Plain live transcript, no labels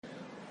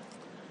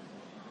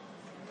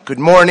Good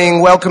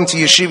morning. Welcome to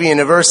Yeshiva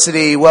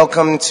University.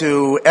 Welcome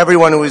to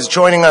everyone who is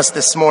joining us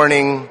this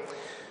morning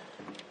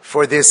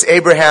for this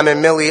Abraham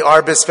and Millie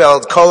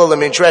Arbisfeld Kol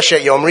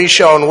Midrashet Yom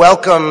Rishon.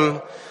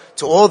 Welcome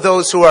to all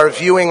those who are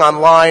viewing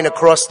online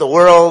across the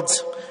world,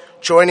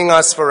 joining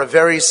us for a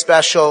very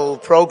special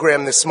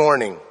program this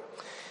morning.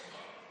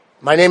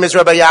 My name is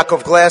Rabbi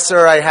Yaakov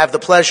Glasser. I have the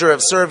pleasure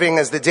of serving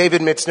as the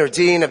David Mitzner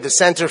Dean of the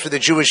Center for the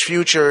Jewish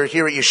Future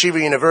here at Yeshiva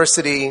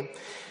University.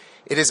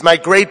 It is my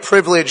great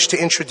privilege to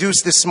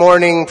introduce this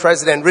morning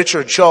President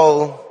Richard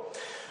Joel,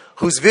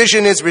 whose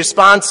vision is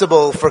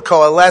responsible for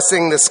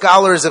coalescing the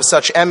scholars of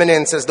such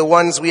eminence as the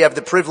ones we have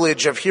the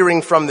privilege of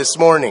hearing from this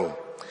morning.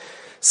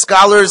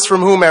 Scholars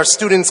from whom our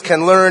students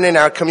can learn and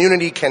our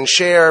community can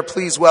share.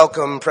 Please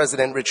welcome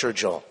President Richard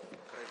Joel.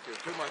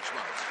 Thank you. Too much,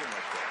 Miles. Too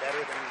much. Better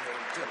than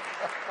you.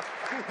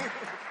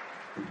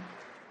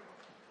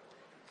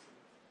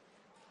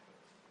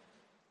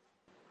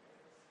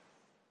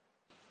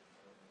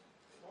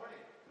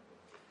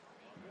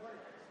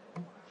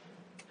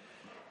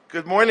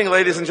 Good morning,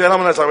 ladies and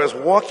gentlemen. As I was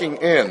walking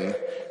in,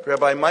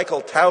 Rabbi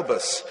Michael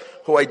Taubes,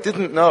 who I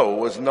didn't know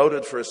was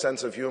noted for a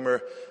sense of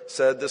humor,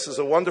 said, "This is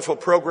a wonderful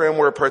program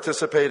we're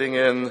participating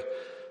in.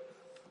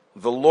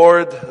 The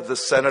Lord, the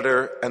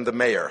Senator, and the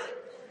Mayor."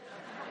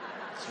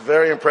 It's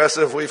very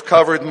impressive. We've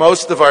covered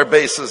most of our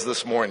bases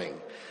this morning.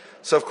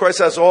 So, of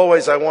course, as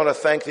always, I want to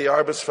thank the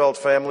Arbisfeld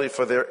family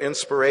for their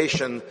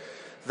inspiration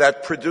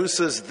that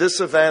produces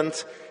this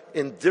event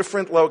in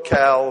different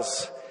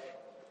locales,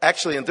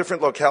 actually in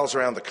different locales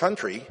around the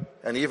country,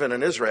 and even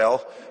in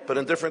Israel, but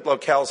in different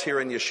locales here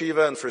in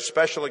Yeshiva, and for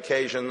special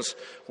occasions,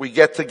 we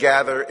get to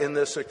gather in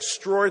this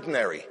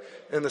extraordinary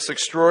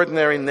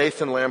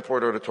Nathan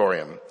Lamport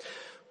Auditorium.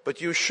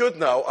 But you should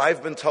know,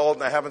 I've been told,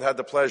 and I haven't had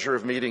the pleasure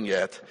of meeting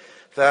yet,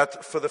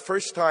 that for the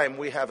first time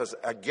we have as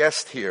a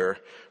guest here,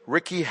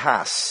 Ricky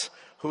Haas,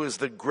 who is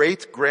the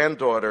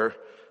great-granddaughter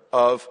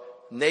of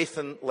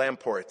Nathan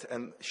Lamport,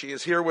 and she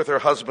is here with her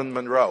husband,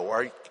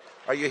 Monroe.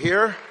 Are you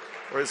here?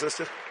 Or is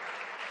this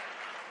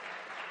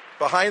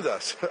behind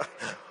us?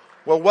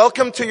 Well,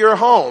 welcome to your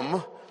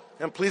home,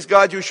 and please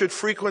God, you should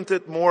frequent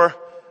it more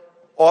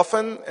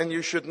often, and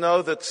you should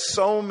know that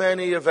so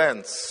many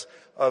events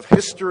of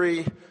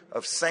history,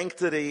 of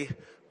sanctity,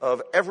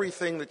 of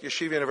everything that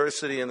Yeshiva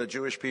University and the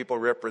Jewish people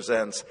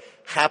represents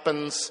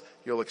happens,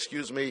 you'll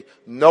excuse me,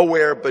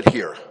 nowhere but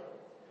here.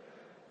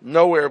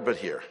 Nowhere but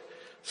here.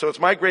 So it's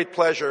my great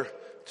pleasure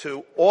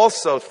to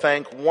also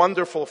thank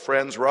wonderful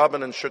friends,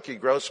 Robin and Shuki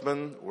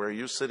Grossman. Where are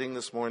you sitting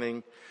this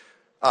morning?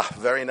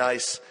 Very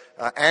nice.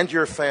 And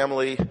your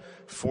family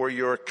for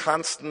your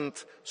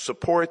constant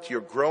support, your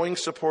growing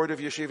support of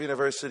Yeshiva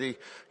University,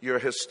 your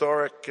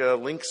historic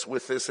links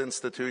with this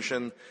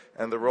institution,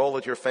 and the role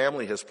that your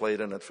family has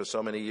played in it for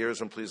so many years,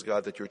 and please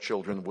God that your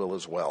children will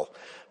as well.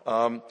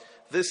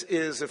 This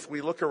is, if we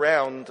look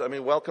around,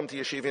 welcome to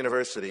Yeshiva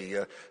University.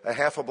 A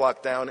half a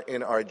block down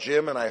in our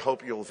gym, and I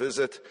hope you'll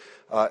visit,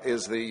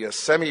 is the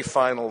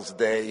semifinals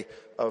day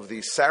of the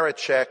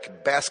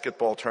Sarachek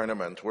basketball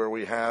tournament, where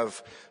we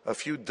have a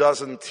few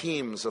dozen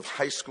teams of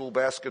high school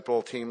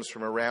basketball teams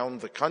from around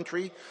the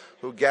country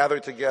who gather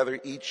together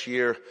each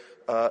year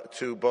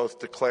to both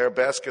declare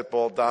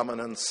basketball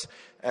dominance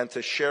and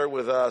to share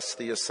with us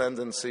the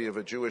ascendancy of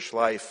a Jewish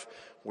life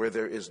where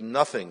there is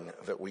nothing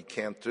that we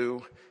can't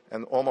do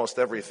and almost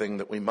everything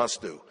that we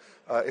must do.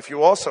 If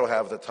you also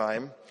have the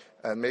time,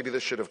 and maybe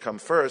this should have come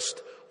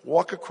first,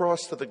 walk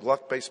across to the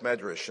Gluck Beis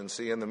Medrash and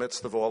see in the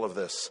midst of all of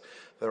this,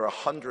 there are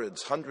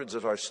hundreds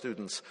of our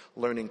students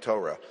learning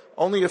Torah.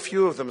 Only a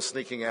few of them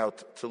sneaking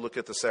out to look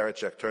at the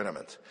Sarachek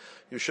tournament.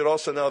 You should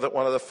also know that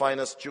one of the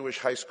finest Jewish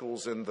high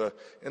schools in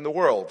the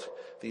world,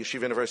 the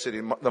Yeshiva University,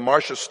 the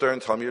Marsha Stern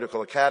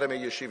Talmudical Academy,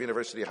 Yeshiva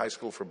University High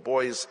School for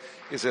Boys,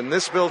 is in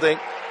this building.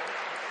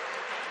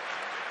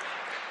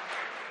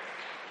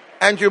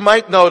 And you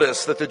might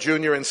notice that the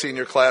junior and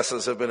senior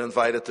classes have been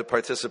invited to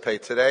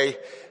participate today,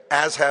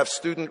 as have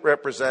student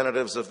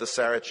representatives of the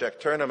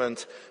Sarachek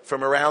tournament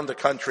from around the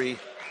country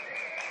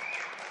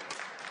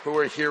who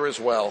are here as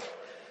well.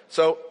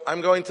 So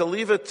I'm going to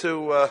leave it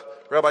to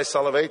Rabbi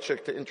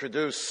Soloveitchik to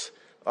introduce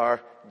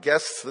our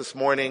guests this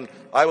morning.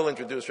 I will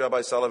introduce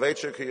Rabbi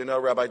Soloveitchik, who you know,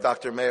 Rabbi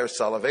Dr. Meir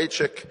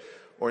Soloveichil,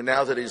 or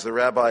now that he's the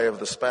rabbi of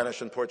the Spanish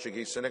and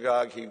Portuguese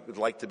synagogue, he would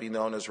like to be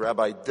known as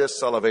Rabbi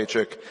Dis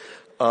Soloveitchik.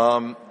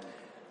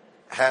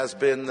 Has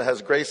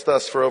graced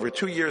us for over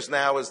 2 years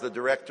now as the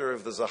director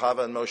of the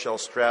Zahava and Moshe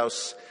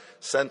Strauss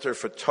Center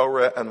for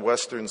Torah and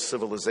Western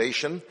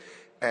Civilization,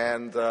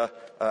 and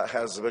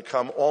has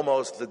become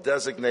almost the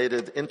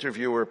designated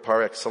interviewer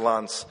par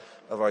excellence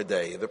of our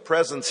day. The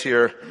presence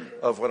here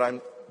of what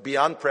I'm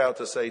beyond proud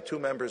to say, 2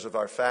 members of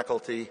our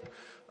faculty,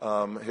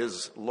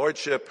 His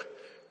Lordship,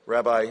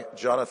 Rabbi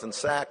Jonathan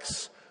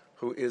Sacks,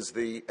 who is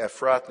the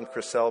Efrat and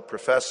Crissell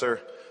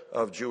Professor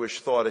of Jewish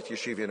Thought at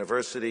Yeshiva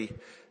University,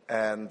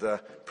 and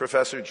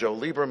Professor Joe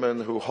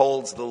Lieberman, who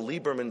holds the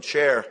Lieberman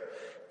Chair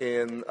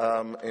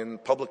in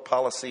public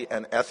policy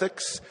and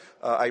ethics.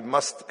 I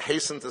must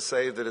hasten to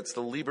say that it's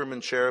the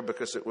Lieberman Chair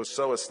because it was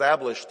so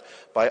established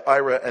by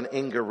Ira and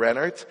Inga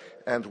Rennert,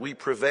 and we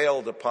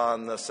prevailed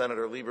upon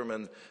Senator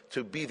Lieberman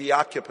to be the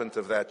occupant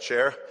of that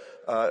chair.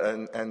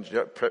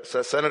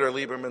 Senator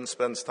Lieberman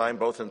spends time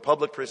both in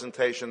public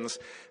presentations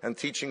and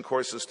teaching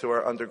courses to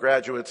our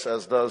undergraduates,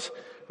 as does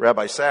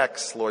Rabbi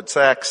Sacks, Lord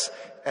Sacks,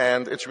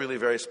 and it's really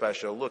very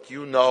special. Look,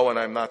 you know, and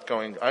I'm not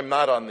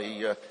on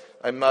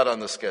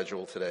the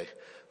schedule today.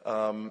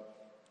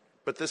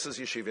 But this is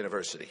Yeshiva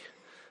University.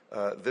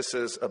 This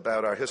is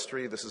about our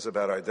history, this is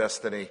about our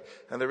destiny,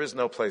 and there is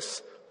no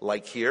place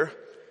like here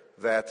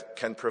that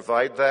can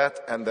provide that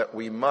and that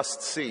we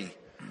must see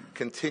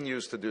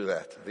continues to do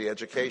that. The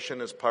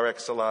education is par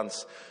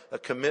excellence. A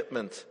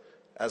commitment,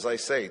 as I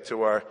say,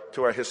 to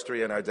our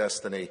history and our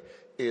destiny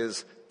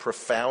is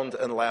profound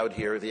and loud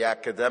here. The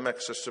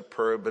academics are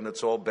superb, and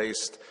it's all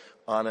based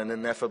on an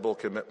ineffable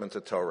commitment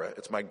to Torah.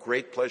 It's my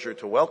great pleasure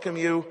to welcome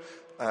you,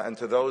 and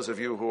to those of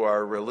you who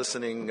are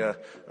listening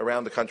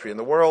around the country and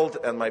the world,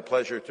 and my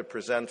pleasure to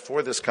present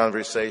for this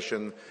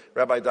conversation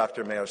Rabbi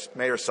Dr. Meir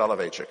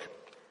Soloveichil.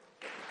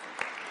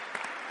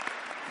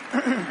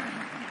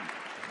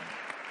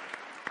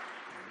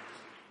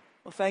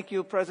 Well, thank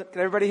you, President.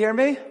 Can everybody hear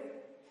me?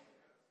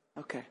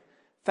 Okay.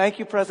 Thank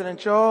you, President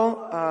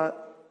Joel,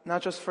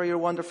 not just for your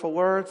wonderful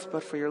words,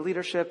 but for your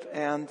leadership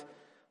and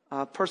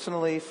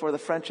personally for the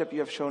friendship you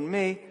have shown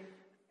me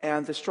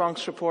and the strong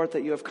support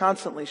that you have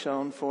constantly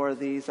shown for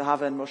the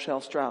Zahava and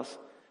Moshel Strauss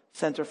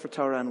Center for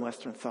Torah and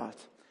Western Thought.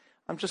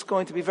 I'm just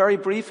going to be very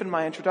brief in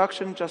my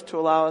introduction just to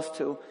allow us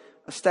to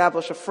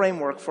establish a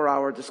framework for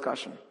our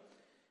discussion.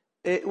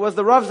 It was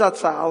the Rav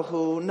Zatzal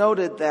who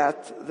noted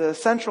that the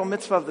central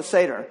mitzvah of the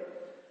Seder,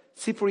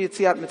 Sipur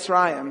Yetziat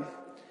Mitzrayim,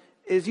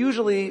 is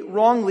usually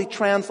wrongly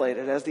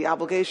translated as the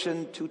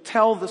obligation to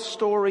tell the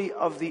story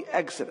of the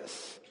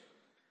Exodus.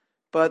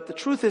 But the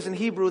truth is, in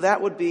Hebrew,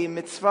 that would be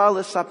mitzvah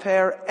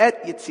l'saper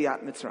et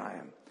Yetziat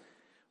Mitzrayim.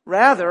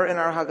 Rather, in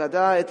our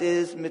Haggada, it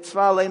is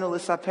mitzvah leinu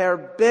l'saper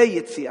be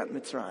Yetziat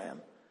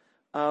Mitzrayim,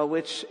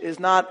 which is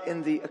not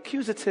in the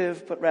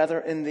accusative, but rather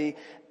in the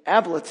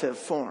ablative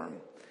form.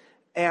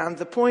 And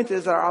the point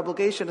is that our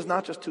obligation is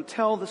not just to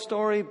tell the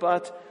story,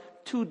 but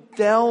to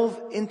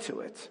delve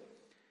into it.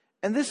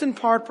 And this in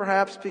part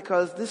perhaps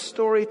because this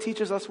story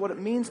teaches us what it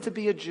means to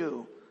be a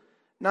Jew,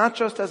 not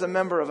just as a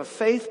member of a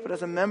faith, but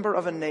as a member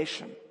of a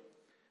nation.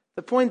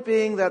 The point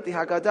being that the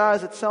Haggadah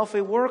is itself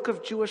a work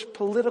of Jewish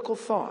political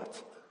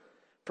thought.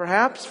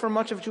 Perhaps for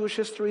much of Jewish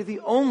history,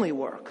 the only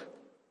work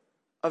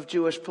of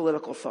Jewish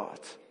political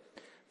thought.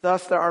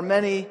 Thus, there are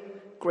many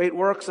great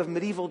works of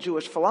medieval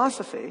Jewish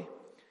philosophy.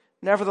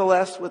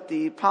 Nevertheless, with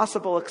the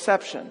possible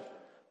exception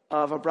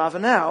of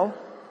Abravanel,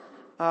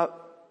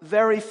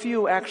 very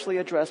few actually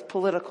address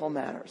political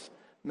matters.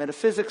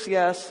 Metaphysics,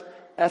 yes.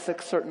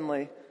 Ethics,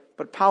 certainly.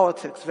 But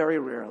politics, very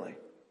rarely.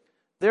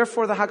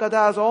 Therefore, the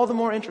Haggadah is all the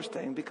more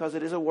interesting because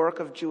it is a work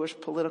of Jewish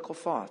political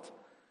thought,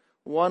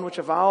 one which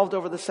evolved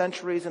over the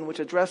centuries and which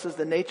addresses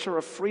the nature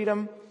of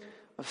freedom,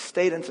 of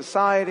state and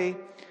society,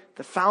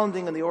 the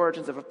founding and the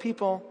origins of a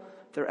people,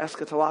 their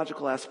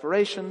eschatological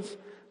aspirations,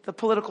 the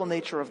political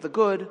nature of the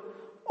good.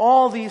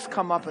 All these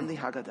come up in the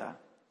Haggadah.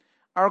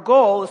 Our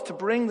goal is to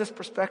bring this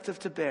perspective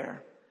to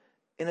bear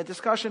in a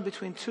discussion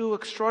between two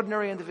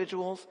extraordinary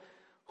individuals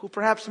who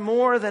perhaps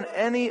more than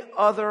any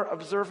other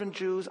observant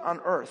Jews on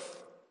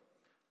earth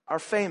are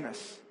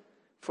famous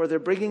for their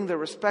bringing their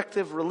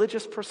respective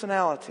religious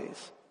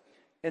personalities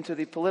into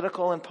the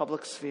political and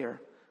public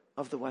sphere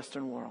of the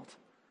Western world.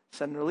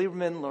 Senator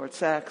Lieberman, Lord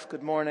Sacks,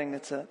 good morning.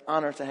 It's an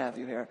honor to have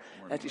you here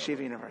at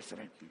Yeshiva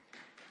University.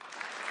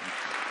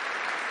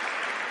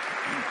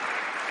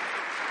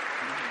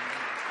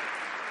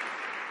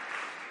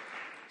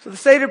 So the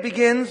Seder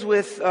begins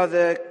with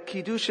the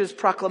Kiddush's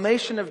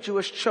proclamation of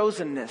Jewish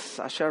chosenness,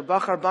 Asher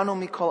Bachar Banu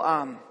Mikol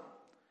Am.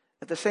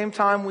 At the same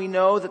time, we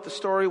know that the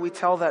story we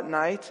tell that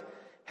night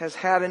has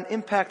had an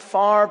impact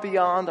far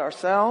beyond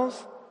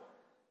ourselves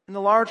in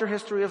the larger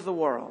history of the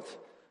world.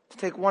 To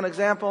take one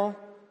example,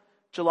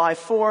 July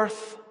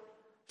 4th,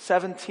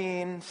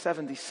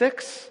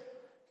 1776,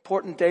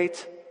 important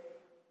date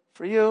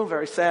for you,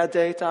 very sad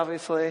date,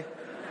 obviously.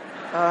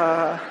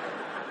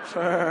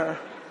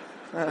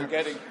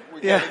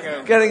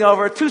 Getting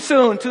over too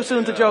soon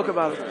to joke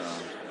about it.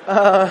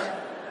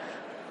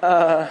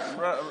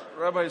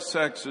 Rabbi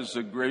Sacks is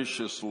a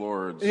gracious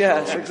Lord.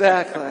 Yes,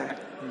 exactly.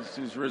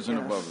 He's risen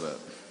above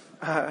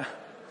that.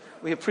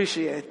 We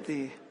appreciate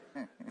the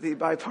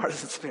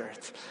bipartisan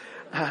spirit.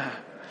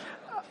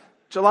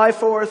 July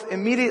 4th,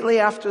 immediately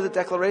after the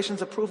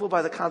Declaration's approval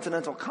by the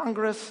Continental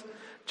Congress,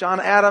 John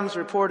Adams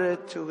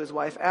reported to his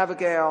wife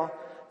Abigail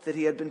that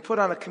he had been put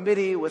on a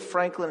committee with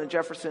Franklin and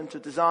Jefferson to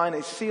design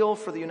a seal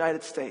for the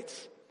United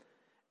States.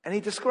 And he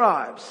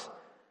describes,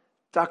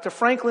 Dr.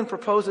 Franklin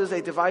proposes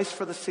a device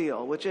for the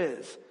seal, which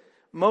is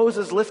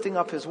Moses lifting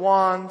up his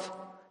wand,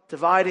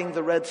 dividing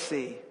the Red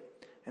Sea,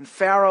 and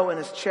Pharaoh in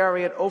his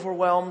chariot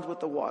overwhelmed with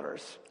the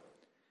waters.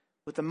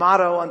 With the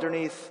motto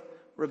underneath,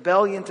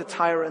 Rebellion to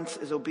tyrants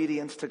is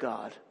obedience to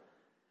God.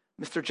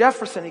 Mr.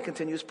 Jefferson, he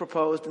continues,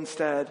 proposed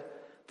instead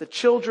the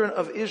children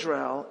of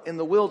Israel in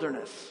the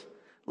wilderness,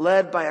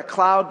 led by a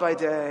cloud by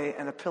day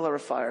and a pillar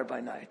of fire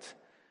by night.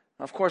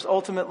 Now, of course,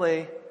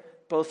 ultimately,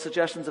 both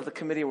suggestions of the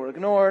committee were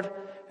ignored,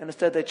 and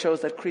instead they chose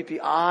that creepy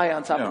eye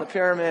on top of the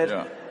pyramid.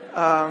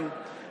 Yeah.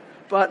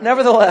 But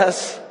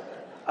nevertheless,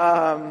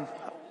 I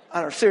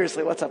don't know,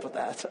 seriously, what's up with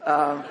that?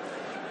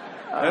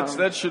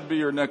 That should be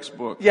your next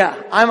book. Yeah,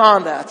 I'm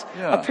on that.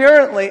 Yeah.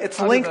 Apparently, it's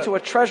linked to a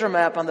treasure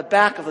map on the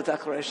back of the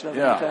Declaration of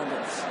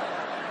Independence.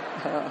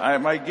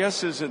 My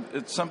guess is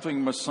it's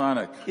something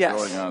Masonic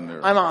going on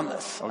there. I'm on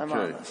this. Okay, I'm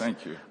on this.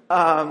 Thank you.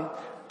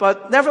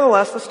 But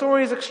nevertheless, the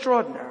story is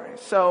extraordinary.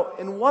 So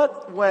in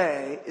what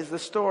way is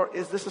this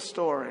a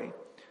story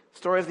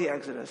of the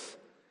Exodus?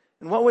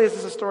 In what way is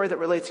this a story that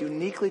relates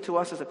uniquely to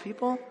us as a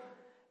people?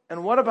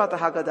 And what about the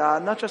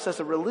Haggada, not just as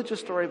a religious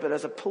story, but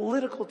as a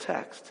political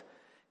text,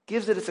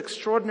 gives it its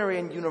extraordinary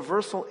and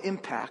universal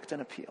impact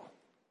and appeal?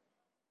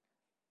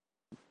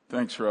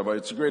 Thanks, Rabbi.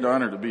 It's a great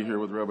honor to be here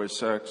with Rabbi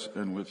Sacks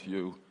and with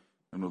you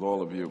and with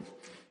all of you.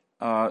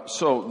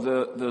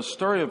 So the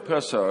story of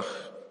Pesach,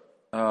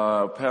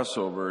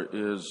 Passover,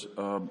 is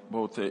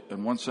both,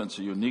 in one sense,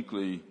 a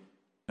uniquely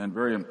and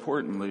very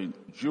importantly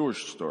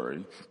Jewish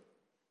story,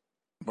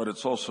 but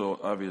it's also,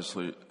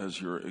 obviously, as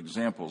your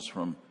examples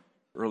from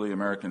early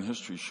American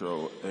history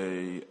show,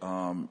 a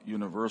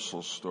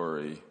universal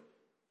story.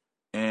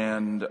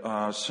 And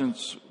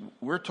since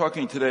we're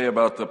talking today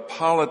about the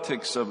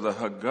politics of the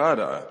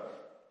Haggada,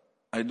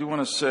 I do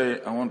want to say,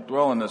 I won't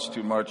dwell on this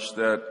too much,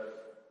 that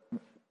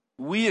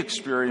we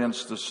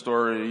experience the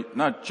story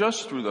not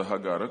just through the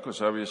Haggada,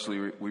 because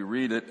obviously we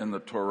read it in the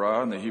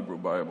Torah and the Hebrew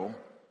Bible,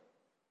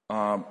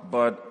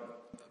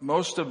 but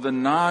most of the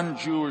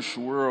non-Jewish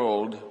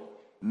world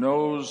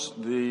knows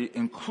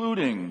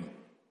including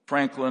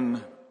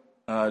Franklin,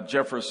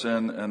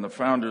 Jefferson, and the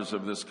founders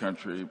of this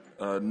country,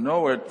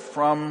 know it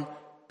from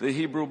the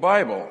Hebrew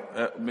Bible,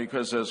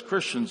 because as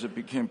Christians it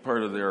became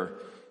part of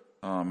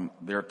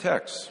their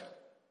texts.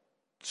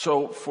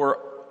 So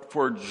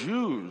for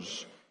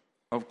Jews,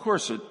 of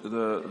course,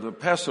 the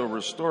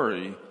Passover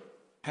story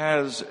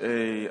has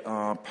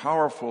a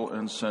powerful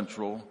and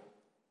central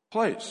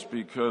place,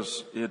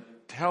 because it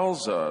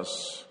tells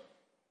us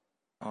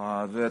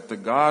that the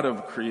God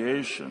of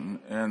creation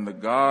and the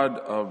God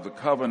of the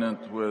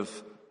covenant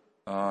with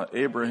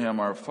Abraham,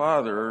 our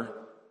father,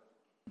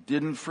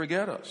 didn't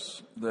forget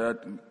us.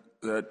 That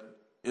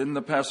in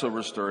the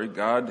Passover story,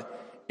 God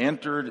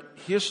entered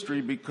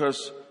history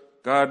because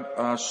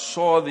God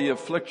saw the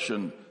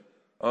affliction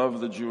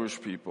of the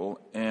Jewish people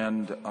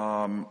and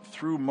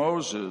through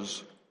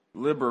Moses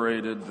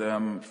liberated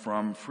them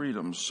from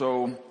freedom.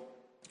 So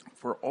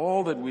for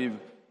all that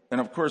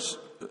and of course,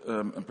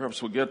 and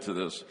perhaps we'll get to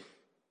this,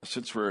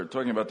 since we're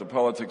talking about the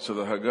politics of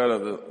the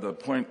Haggada, the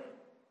point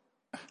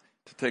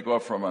to take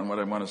off from on what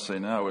I want to say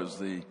now is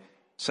the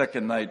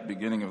second night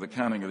beginning of the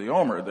counting of the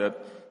Omer, that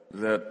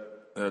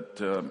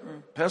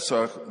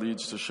Pesach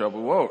leads to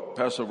Shavuot.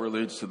 Passover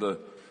leads to the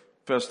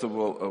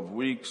Festival of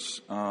Weeks.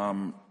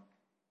 I'm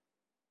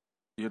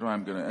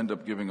going to end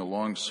up giving a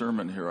long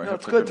sermon here. I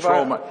have to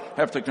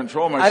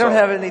control myself. I don't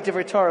have any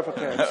different Torah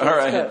prepared. So all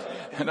right.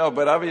 No,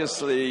 but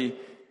obviously,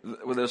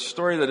 with a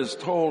story that is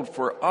told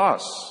for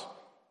us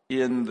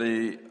in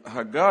the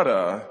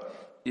Haggada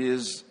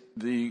is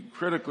the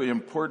critically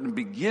important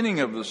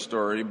beginning of the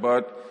story.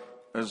 But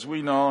as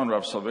we know, and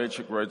Rabbi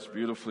Soloveitchik writes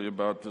beautifully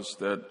about this,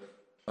 that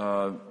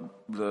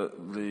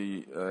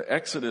the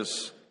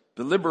Exodus,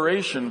 the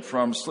liberation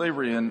from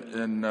slavery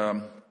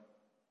in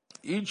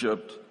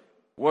Egypt,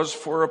 was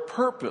for a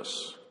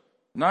purpose,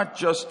 not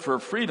just for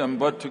freedom,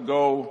 but to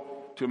go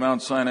to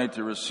Mount Sinai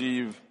to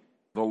receive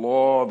the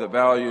law, the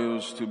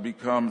values, to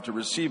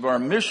receive our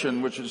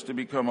mission, which is to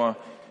become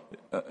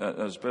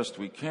as best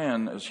we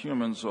can as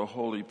humans, a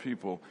holy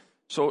people.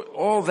 So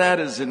all that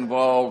is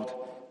involved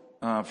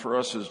for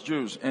us as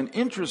Jews. And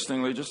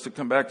interestingly, just to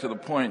come back to the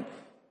point,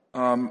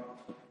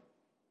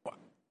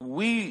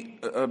 we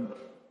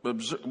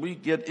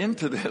get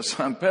into this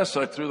on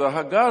Pesach through the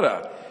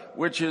Haggada,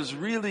 which is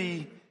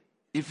really,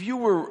 if you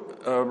were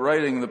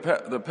writing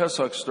the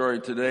Pesach story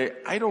today,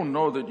 I don't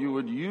know that you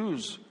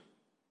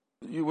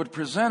would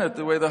present it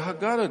the way the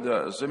Haggada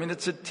does. I mean,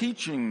 it's a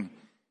teaching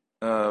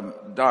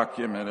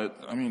document.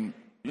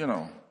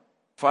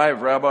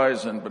 5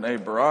 rabbis and B'nai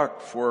Barak,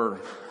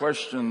 4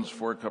 questions,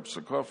 4 cups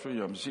of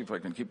coffee. I'm see if I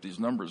can keep these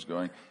numbers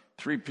going.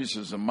 3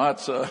 pieces of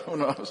matzah. Who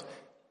knows?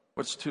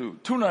 What's 2?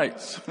 2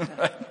 nights.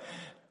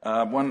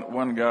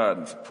 One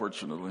God,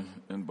 fortunately,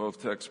 in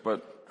both texts.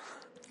 But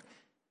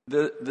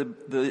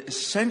the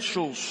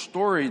essential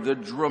story, the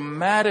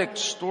dramatic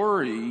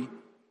story,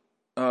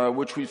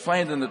 which we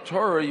find in the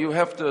Torah, you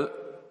have to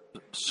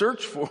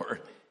search for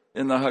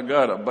in the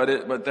Haggada.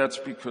 But that's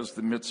because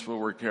the mitzvah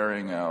we're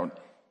carrying out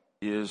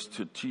is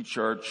to teach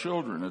our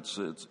children.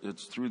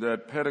 It's through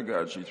that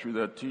pedagogy, through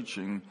that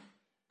teaching,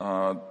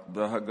 the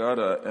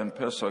Haggada and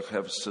Pesach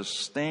have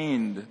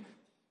sustained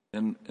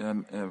and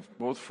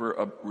both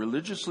for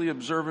religiously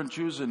observant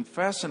Jews and,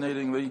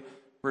 fascinatingly,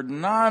 for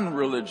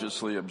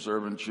non-religiously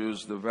observant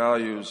Jews, the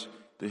values,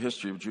 the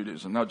history of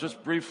Judaism. Now,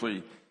 just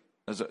briefly,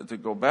 to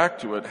go back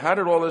to it, how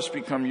did all this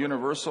become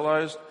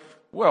universalized?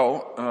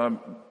 Well,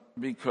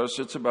 because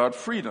it's about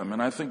freedom,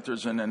 and I think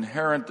there's an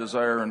inherent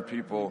desire in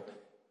people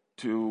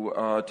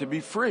to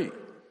be free.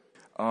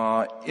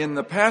 In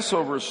the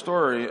Passover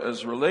story,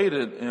 as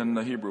related in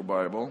the Hebrew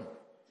Bible,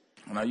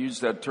 and I use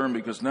that term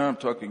because now I'm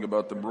talking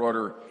about the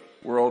broader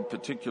world,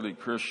 particularly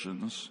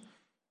Christians,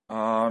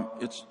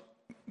 it's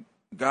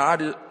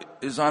God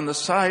is on the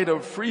side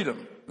of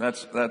freedom.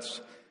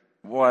 That's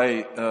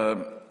why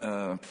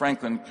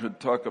Franklin could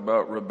talk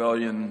about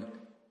rebellion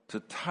to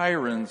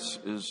tyrants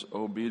is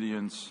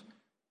obedience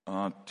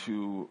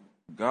to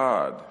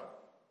God.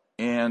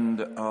 And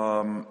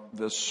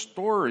the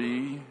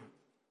story,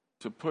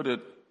 to put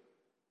it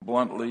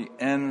bluntly,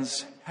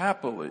 ends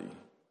happily.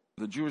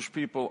 The Jewish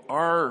people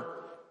are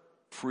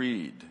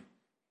freed.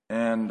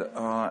 And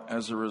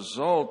as a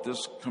result,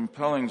 this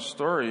compelling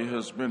story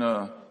has been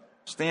a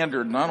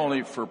standard not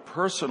only for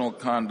personal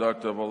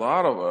conduct of a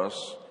lot of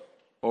us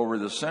over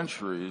the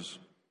centuries,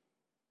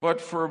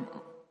 but for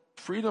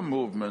freedom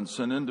movements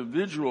and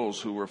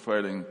individuals who were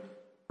fighting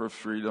for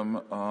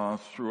freedom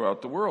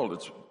throughout the world.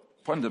 It's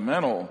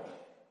fundamental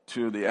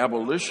to the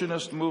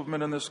abolitionist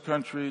movement in this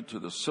country, to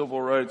the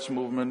civil rights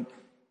movement,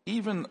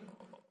 even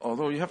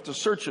although you have to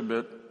search a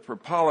bit for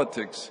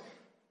politics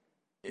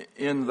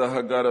in the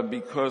Haggada,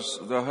 because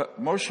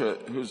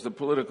Moshe, who's the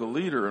political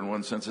leader in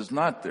one sense, is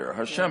not there.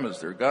 Hashem is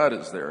there. God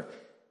is there.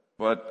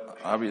 But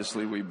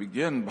obviously we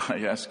begin by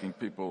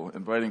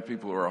inviting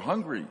people who are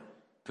hungry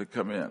to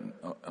come in.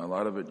 A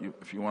lot of it,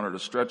 if you wanted to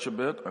stretch a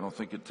bit, I don't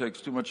think it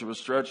takes too much of a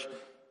stretch.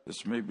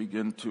 This may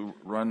begin to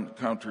run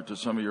counter to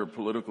some of your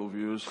political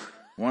views.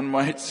 One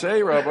might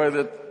say, Rabbi,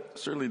 that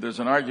certainly there's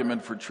an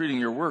argument for treating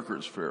your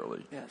workers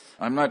fairly. Yes.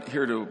 I'm not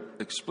here to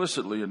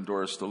explicitly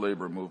endorse the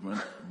labor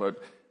movement,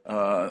 but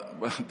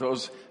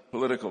those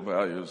political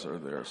values are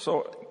there.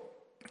 So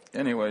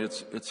anyway,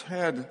 it's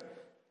had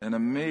an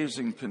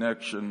amazing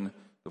connection.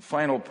 The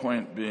final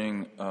point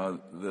being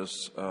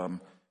this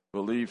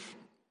belief,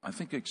 I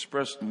think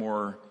expressed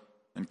more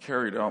and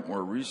carried out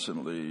more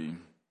recently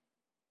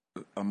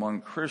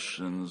among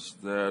Christians,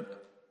 that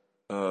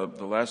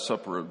the Last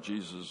Supper of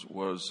Jesus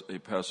was a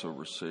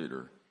Passover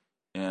Seder.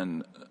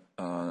 And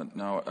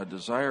now a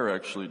desire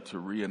actually to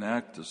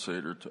reenact the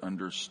Seder, to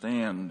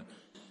understand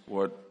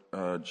what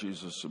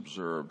Jesus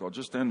observed. I'll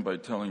just end by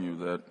telling you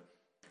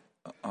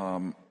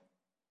that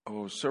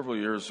several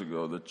years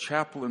ago, the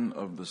chaplain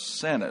of the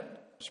Senate,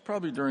 it was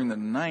probably during the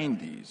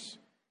 90s,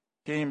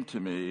 came to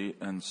me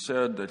and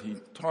said that he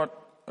taught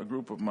a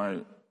group of my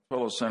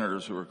fellow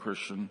senators who were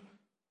Christian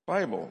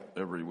Bible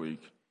every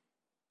week.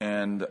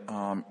 And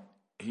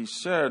he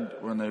said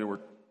when they were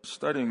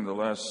studying the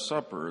Last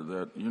Supper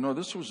that,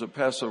 this was a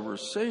Passover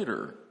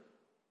Seder.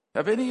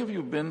 Have any of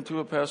you been to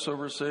a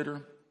Passover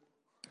Seder?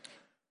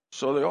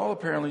 So they all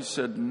apparently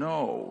said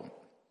no.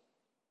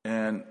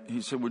 And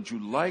he said, would you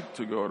like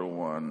to go to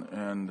one?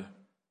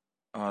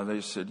 And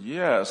they said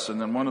yes. And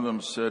then one of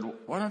them said,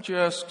 why don't you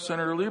ask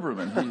Senator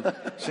Lieberman?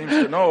 He seems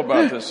to know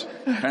about this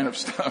kind of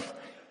stuff.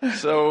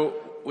 So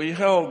we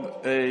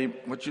held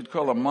what you'd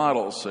call a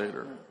model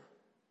Seder.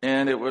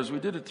 And we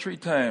did it 3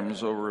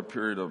 times over a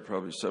period of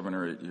probably 7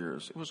 or 8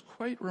 years. It was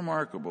quite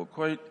remarkable,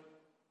 quite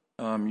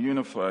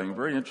unifying,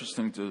 very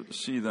interesting to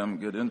see them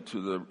get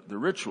into the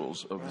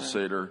rituals of the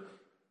Seder.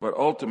 But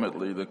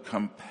ultimately, the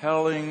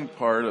compelling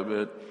part of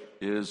it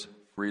is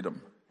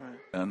freedom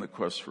and the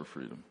quest for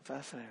freedom.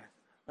 Fascinating.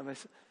 We're going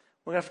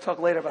to have to talk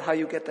later about how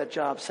you get that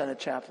job, Senate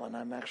chaplain.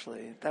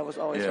 That was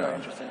always very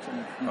interesting to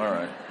me. All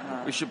right.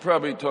 We should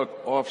probably talk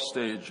off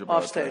stage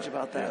about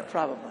that.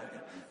 Probably.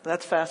 But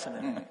that's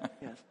fascinating.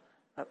 Yes.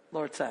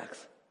 Lord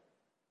Sacks.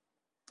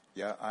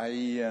 Yeah,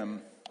 I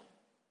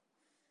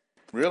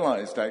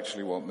realized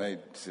actually what made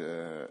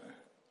the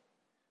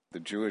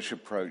Jewish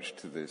approach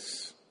to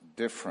this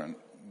different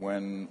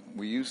when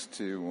we used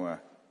to,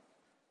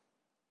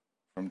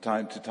 from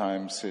time to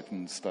time, sit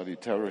and study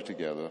Torah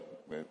together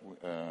with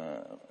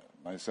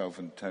myself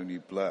and Tony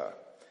Blair.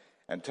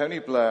 And Tony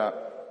Blair,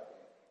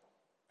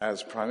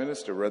 as Prime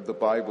Minister, read the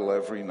Bible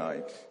every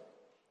night.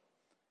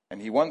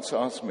 And he once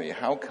asked me,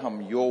 how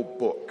come your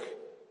book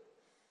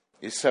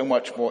is so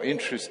much more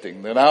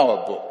interesting than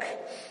our book?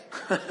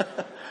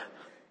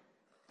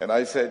 And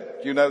I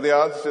said, you know the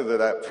answer to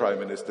that, Prime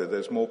Minister.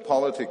 There's more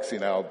politics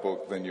in our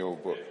book than your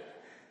book.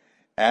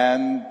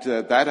 And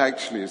that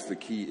actually is the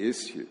key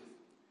issue,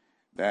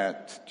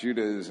 that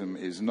Judaism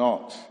is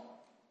not,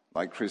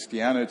 like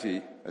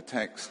Christianity, a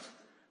text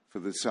for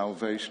the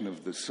salvation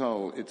of the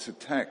soul. It's a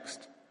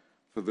text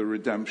for the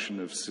redemption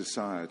of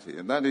society.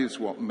 And that is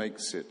what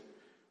makes it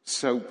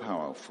so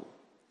powerful.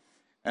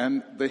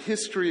 And the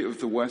history of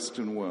the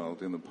Western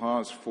world in the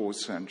past 4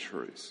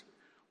 centuries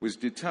was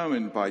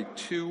determined by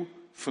 2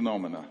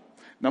 phenomena.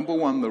 Number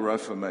one, the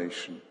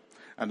Reformation.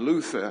 And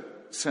Luther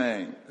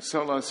saying,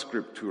 sola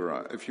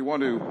scriptura, if you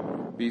want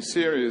to be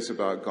serious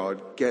about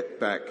God, get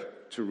back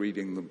to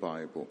reading the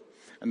Bible.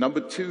 And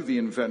number two, the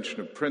invention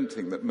of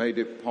printing that made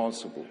it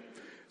possible.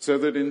 So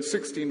that in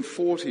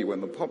 1640,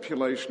 when the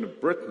population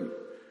of Britain,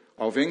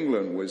 of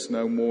England, was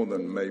no more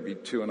than maybe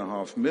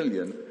 2.5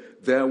 million,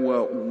 there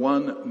were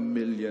 1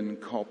 million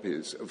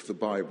copies of the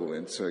Bible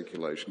in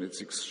circulation. It's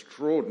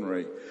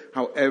extraordinary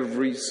how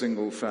every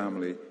single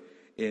family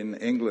in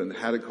England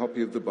had a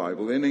copy of the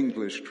Bible in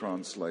English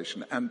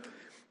translation. And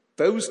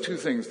those two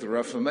things, the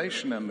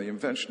Reformation and the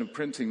invention of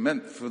printing,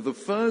 meant for the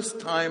first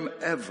time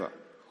ever,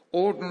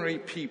 ordinary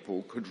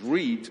people could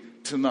read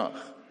Tanakh.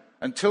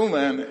 Until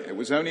then, it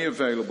was only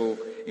available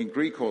in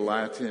Greek or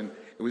Latin.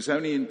 It was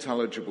only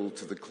intelligible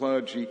to the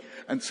clergy.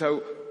 And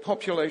so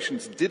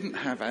populations didn't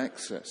have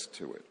access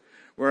to it.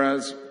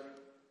 Whereas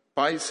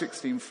by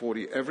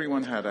 1640,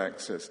 everyone had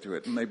access to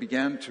it. And they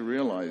began to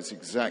realize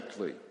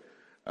exactly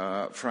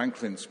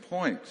Franklin's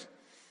point,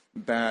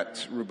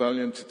 that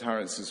rebellion to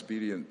tyrants is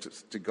obedient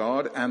to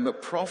God, and the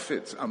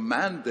prophets are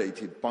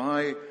mandated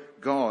by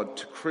God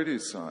to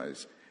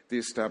criticize the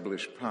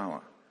established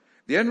power.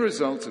 The end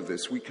result of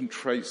this we can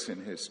trace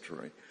in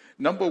history.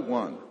 Number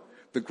one,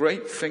 the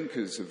great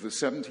thinkers of the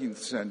 17th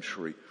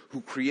century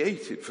who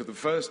created for the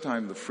first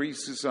time the free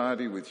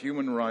society with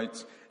human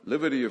rights,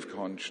 liberty of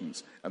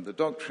conscience, and the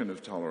doctrine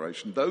of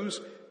toleration,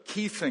 those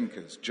key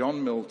thinkers,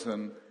 John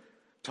Milton,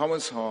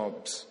 Thomas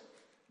Hobbes,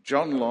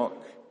 John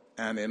Locke,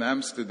 and in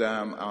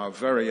Amsterdam, our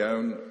very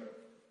own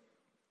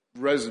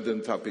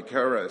resident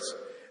Epicurus,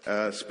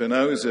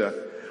 Spinoza,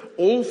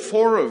 all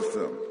four of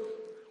them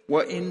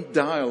were in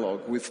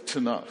dialogue with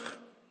Tanakh.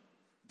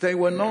 They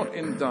were not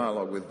in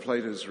dialogue with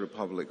Plato's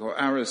Republic or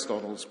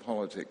Aristotle's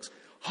Politics.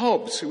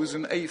 Hobbes, who was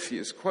an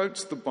atheist,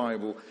 quotes the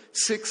Bible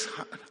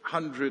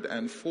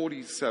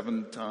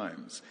 647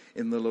 times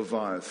in the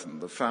Leviathan,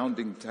 the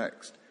founding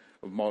text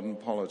of modern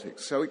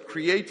politics. So it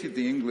created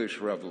the English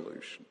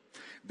Revolution.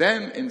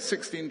 Then in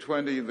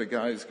 1620, the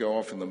guys go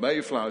off in the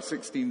Mayflower.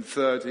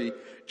 1630,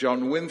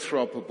 John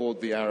Winthrop aboard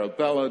the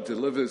Arabella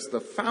delivers the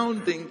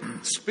founding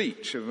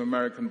speech of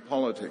American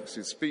politics,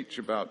 his speech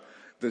about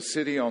the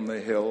city on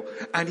the hill,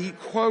 and he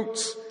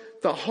quotes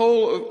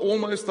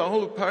almost the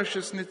whole of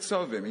Parshas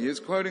Nitzavim. He is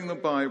quoting the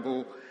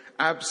Bible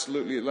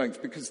absolutely at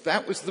length, because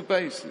that was the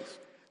basis.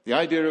 The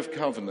idea of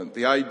covenant,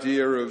 the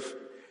idea of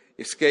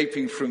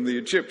escaping from the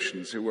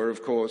Egyptians, who were,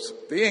 of course,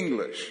 the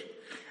English,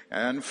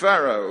 and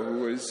Pharaoh, who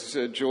was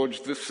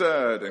George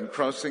III, and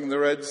crossing the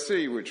Red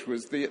Sea, which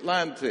was the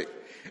Atlantic.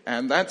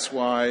 And that's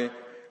why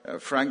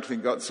Franklin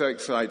got so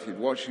excited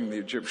watching the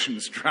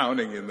Egyptians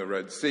drowning in the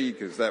Red Sea,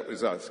 because that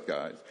was us,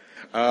 guys.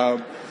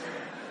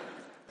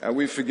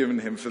 We've forgiven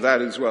him for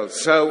that as well.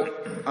 So,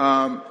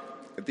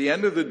 at the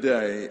end of the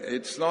day,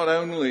 it's not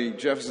only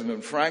Jefferson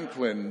and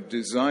Franklin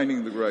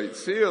designing the Great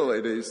Seal,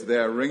 it is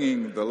they're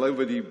ringing the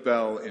Liberty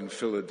Bell in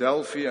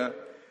Philadelphia,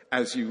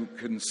 as you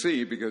can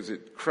see, because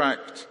it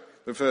cracked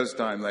the first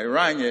time they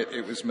rang it.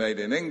 It was made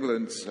in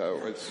England, so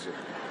it's...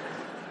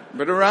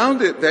 But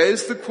around it,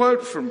 there's the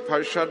quote from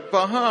Parshat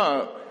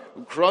Bahar,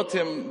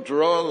 Ukrotim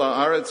dro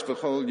la'aretz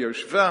v'chol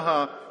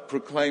yoshveha,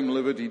 proclaim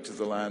liberty to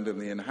the land and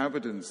the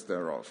inhabitants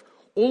thereof.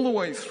 All the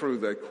way through,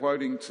 they're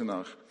quoting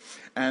Tanakh.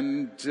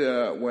 And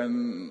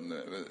when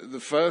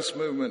the first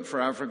movement for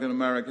African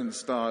Americans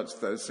starts,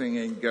 they're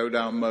singing, "Go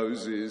down,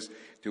 Moses,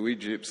 to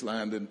Egypt's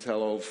land and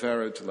tell old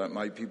Pharaoh to let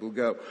my people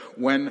go."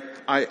 When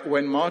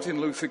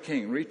Martin Luther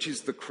King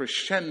reaches the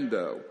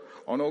crescendo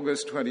on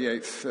August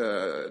 28th,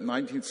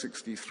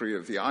 1963,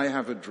 of the "I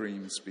Have a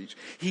Dream" speech,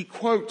 he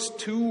quotes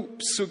two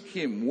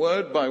psukim,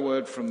 word by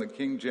word, from the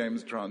King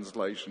James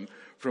translation,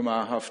 from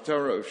our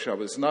Haftarah of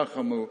Shabbos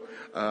Nachamu,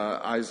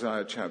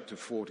 Isaiah chapter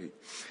 40.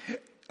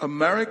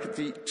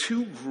 The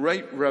two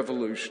great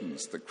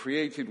revolutions that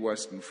created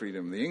Western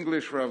freedom, the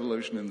English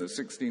Revolution in the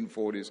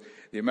 1640s,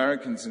 the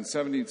Americans in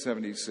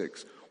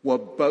 1776, were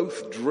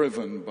both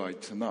driven by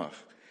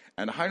Tanakh.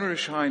 And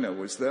Heinrich Heine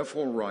was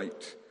therefore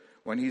right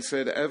when he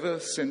said,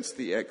 ever since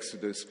the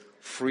Exodus,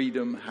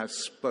 freedom has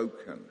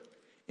spoken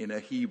in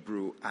a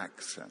Hebrew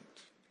accent.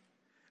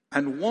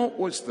 And what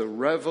was the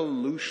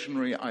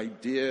revolutionary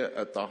idea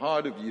at the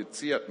heart of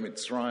Yetziat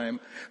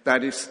Mitzrayim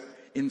that is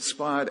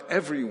inspired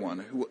everyone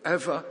who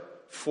ever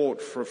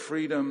fought for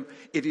freedom?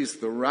 It is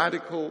the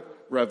radical,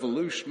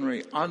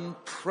 revolutionary,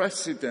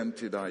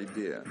 unprecedented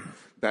idea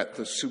that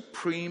the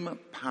supreme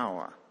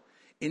power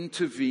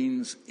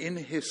intervenes in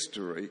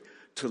history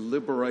to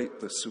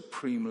liberate the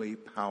supremely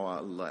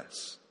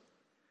powerless.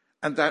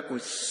 And that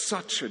was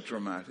such a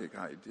dramatic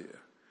idea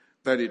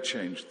that it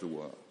changed the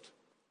world.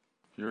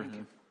 Here.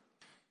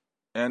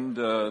 And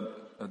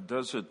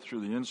does it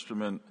through the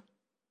instrument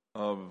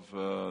of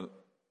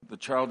the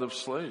child of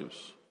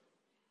slaves,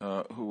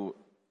 who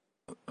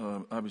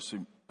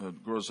obviously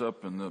grows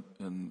up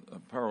in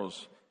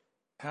Pharaoh's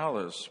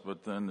palace,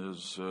 but then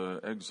is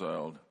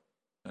exiled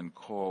and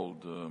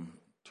called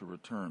to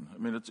return. I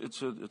mean,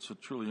 it's a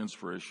truly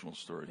inspirational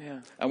story.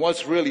 Yeah. And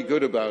what's really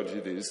good about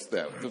it is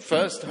that the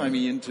first time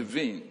he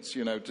intervenes,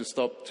 to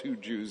stop two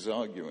Jews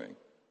arguing,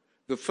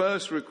 the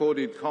first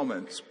recorded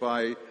comments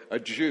by a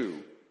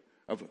Jew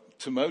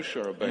to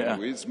Moshe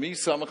Rabbeinu is, Mi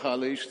samach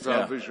aleish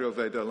Yeah.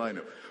 v'shoved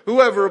aleinu.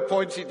 Whoever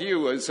appointed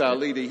you as our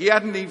leader, he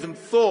hadn't even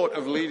thought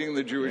of leading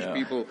the Jewish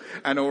people,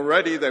 and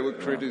already they were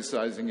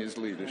criticizing his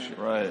leadership.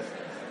 Right.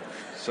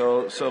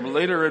 So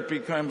later it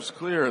becomes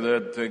clear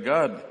that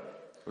God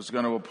was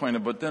going to appoint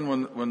him. But then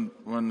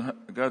when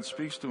God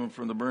speaks to him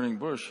from the burning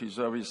bush, he's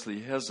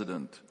obviously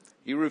hesitant.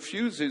 He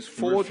refuses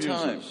four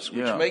times,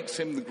 which makes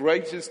him the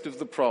greatest of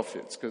the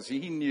prophets, because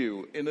he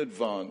knew in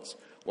advance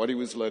what he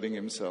was letting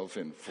himself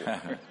in for.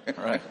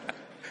 Right.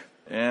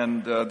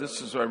 And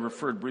this is, I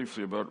referred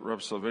briefly about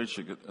Rabbi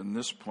Soloveitchil at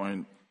this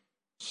point,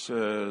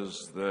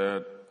 says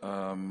that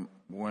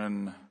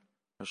when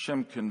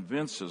God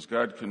convinces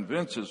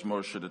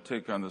Moshe to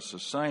take on this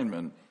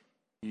assignment,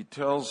 he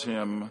tells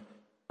him,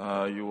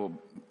 I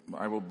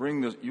will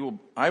bring this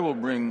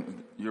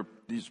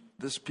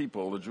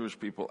people, the Jewish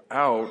people,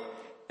 out,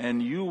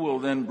 and you will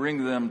then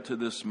bring them to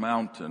this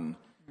mountain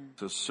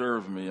to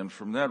serve me. And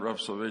from that, Rabbi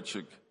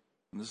Soloveitchil,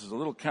 and this is a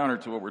little counter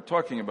to what we're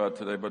talking about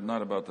today, but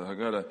not about the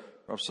Haggada,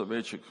 Rabbi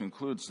Soloveitchil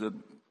concludes that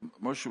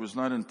Moshe was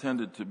not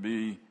intended to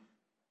be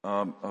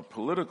a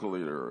political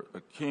leader,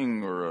 a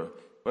king,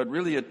 but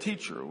really a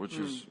teacher, which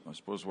is, I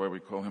suppose, why we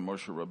call him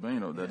Moshe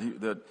Rabbeinu.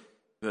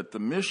 That the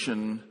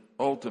mission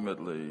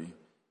ultimately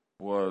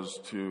was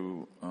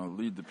to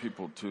lead the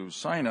people to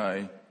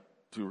Sinai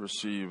to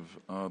receive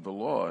the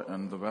law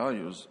and the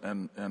values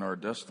and our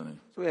destiny.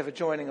 So we have a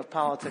joining of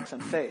politics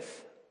and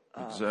faith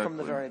from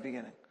the very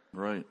beginning.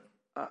 Right.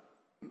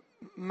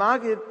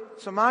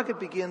 Magid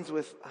begins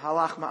with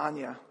halach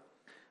ma'anya,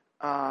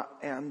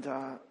 and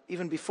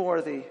even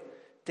before the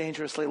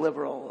dangerously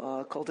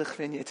liberal kol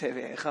dichvin yetev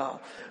ye'echal,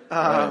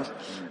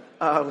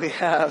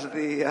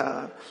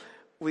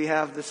 we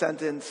have the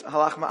sentence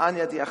halach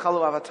ma'anya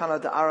diachalu avatana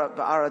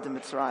ba'ara de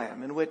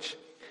Mitzrayim, in which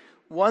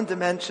one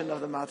dimension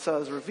of the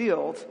matzah is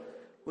revealed,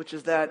 which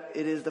is that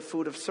it is the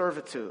food of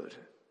servitude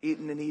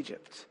eaten in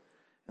Egypt.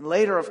 And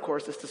later, of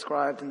course, it's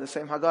described in the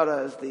same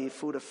Haggada as the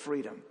food of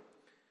freedom.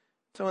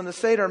 So in the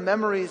Seder,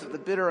 memories of the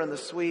bitter and the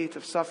sweet,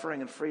 of suffering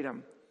and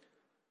freedom,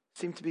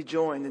 seem to be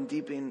joined and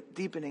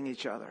deepening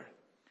each other.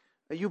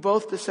 You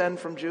both descend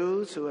from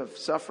Jews who have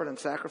suffered and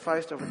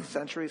sacrificed over the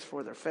centuries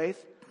for their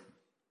faith.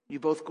 You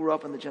both grew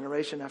up in the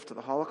generation after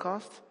the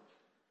Holocaust.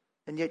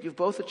 And yet you've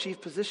both achieved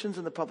positions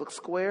in the public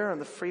square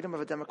and the freedom of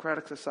a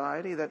democratic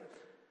society that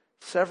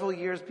several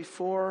years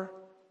before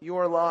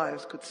your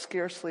lives could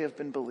scarcely have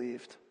been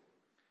believed.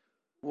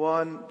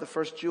 One, the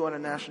first Jew on a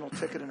national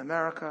ticket in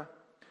America.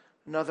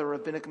 Another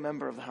rabbinic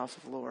member of the House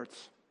of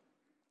Lords.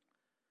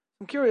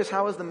 I'm curious,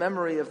 how has the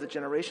memory of the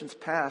generations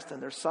past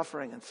and their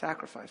suffering and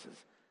sacrifices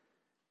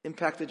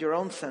impacted your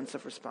own sense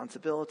of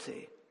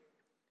responsibility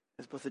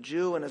as both a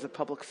Jew and as a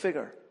public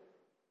figure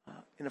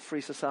in a free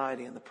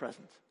society in the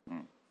present?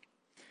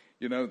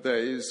 You know, there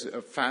is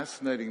a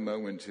fascinating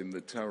moment in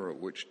the Torah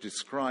which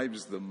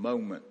describes the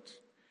moment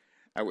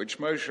at which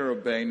Moshe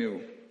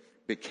Rabbeinu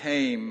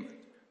became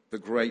the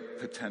great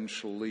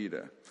potential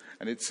leader.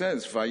 And it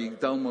says,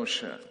 Vayigdal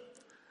Moshe.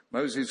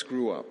 Moses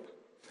grew up,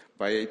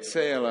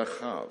 Vayetzei el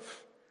achav,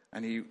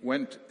 and he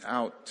went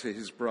out to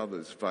his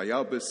brothers,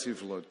 Vayabeh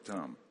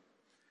sivlotam,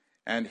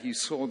 and he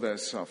saw their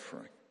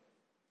suffering.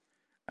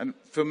 And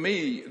for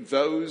me,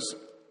 those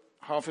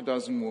half a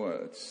dozen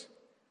words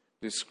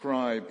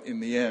describe in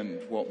the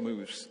end what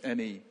moves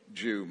any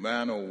Jew,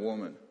 man or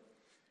woman,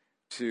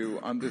 to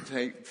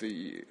undertake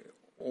the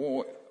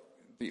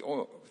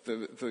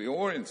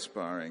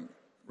awe-inspiring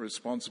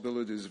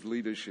responsibilities of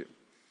leadership.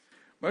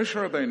 Moshe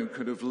Rabbeinu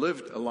could have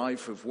lived a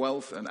life of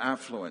wealth and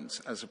affluence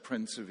as a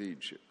prince of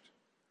Egypt.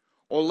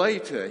 Or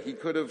later, he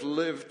could have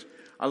lived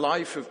a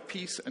life of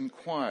peace and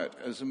quiet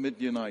as a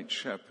Midianite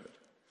shepherd.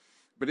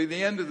 But at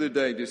the end of the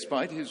day,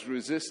 despite his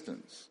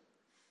resistance,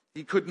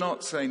 he could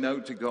not say no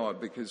to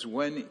God, because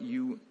when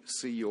you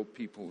see your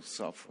people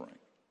suffering,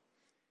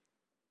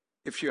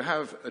 if you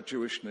have a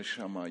Jewish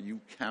neshama,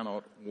 you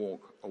cannot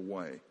walk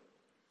away.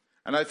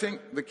 And I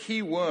think the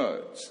key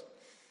words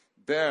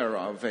there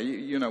are,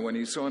 when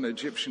he saw an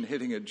Egyptian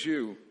hitting a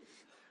Jew,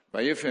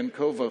 he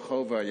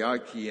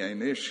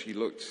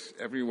looked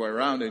everywhere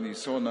around and he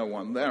saw no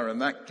one there. And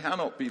that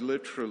cannot be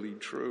literally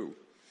true.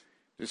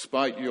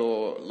 Despite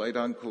your late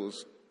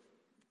uncle's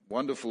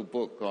wonderful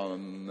book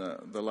on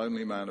the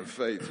lonely man of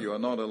faith, you are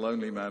not a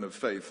lonely man of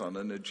faith on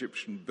an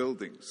Egyptian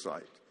building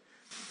site.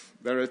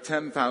 There are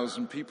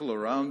 10,000 people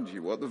around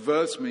you. What the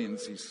verse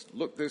means, he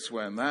looked this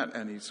way and that,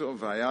 and he saw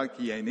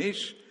Vayaki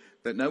Enish,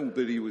 that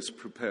nobody was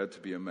prepared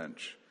to be a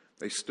mensch.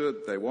 They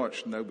stood, they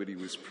watched, nobody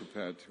was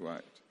prepared to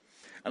act.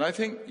 And I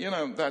think,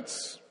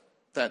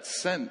 that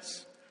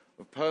sense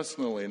of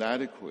personal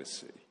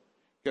inadequacy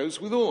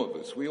goes with all of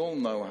us. We all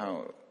know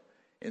how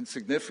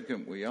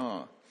insignificant we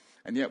are.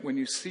 And yet when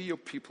you see your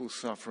people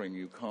suffering,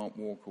 you can't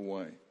walk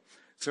away.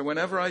 So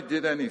whenever I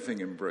did anything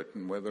in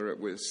Britain, whether it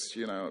was,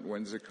 at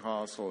Windsor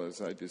Castle,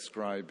 as I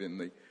describe in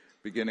the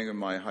beginning of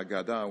my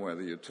Haggada,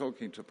 whether you're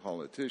talking to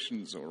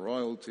politicians or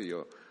royalty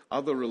or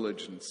other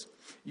religions,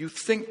 you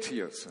think to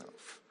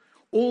yourself,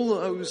 all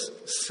those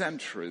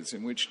centuries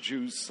in which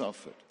Jews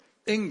suffered,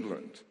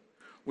 England,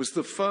 was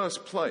the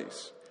first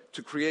place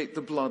to create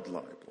the blood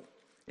libel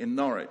in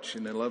Norwich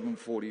in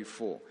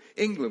 1144.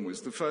 England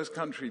was the first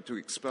country to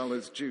expel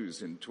its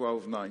Jews in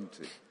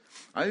 1290.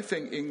 I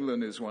think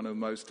England is one of the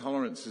most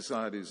tolerant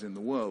societies in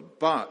the world,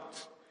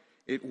 but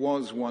it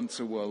was once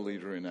a world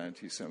leader in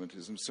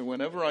anti-Semitism. So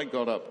whenever I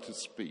got up to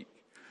speak,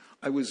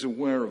 I was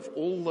aware of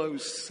all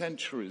those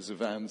centuries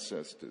of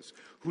ancestors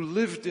who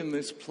lived in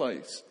this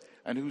place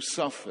and who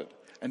suffered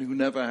and who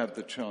never had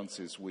the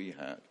chances we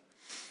had.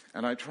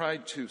 And I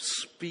tried to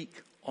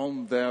speak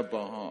on their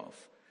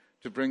behalf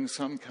to bring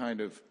some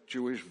kind of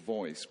Jewish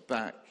voice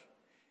back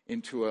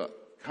into a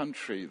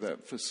country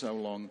that for so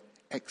long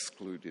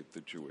excluded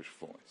the Jewish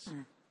voice.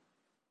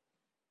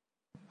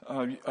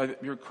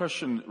 Your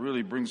question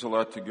really brings a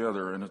lot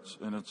together, and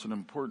it's an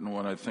important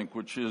one, I think,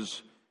 which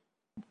is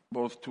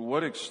both to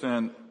what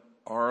extent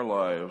our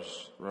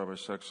lives, Rabbi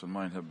Sacks and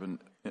mine, have been,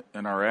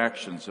 and our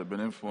actions have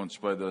been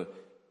influenced by the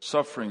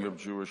suffering of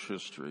Jewish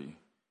history.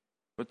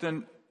 But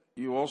then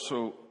you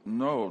also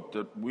note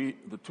that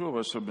the two of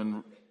us have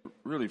been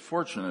really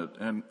fortunate,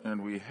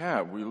 and we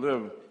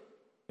live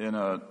in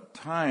a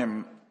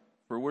time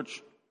for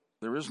which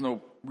there is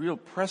no real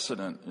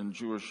precedent in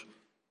Jewish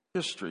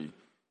history.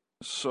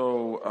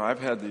 So I've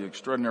had the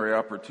extraordinary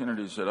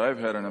opportunities that I've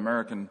had in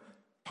American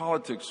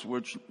politics,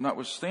 which,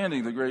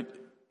 notwithstanding the great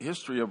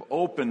history of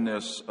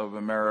openness of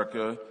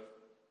America,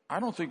 I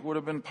don't think would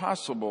have been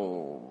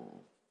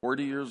possible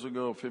 40 years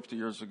ago, 50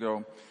 years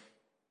ago.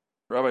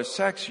 Rabbi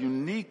Sacks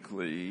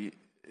uniquely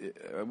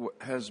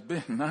has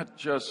been not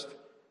just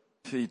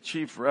the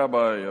chief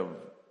rabbi of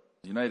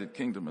the United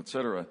Kingdom,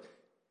 etc.,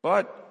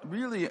 but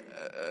really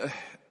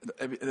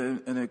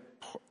an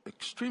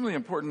extremely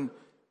important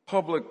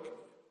public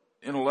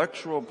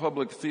intellectual,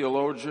 public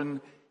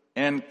theologian,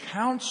 and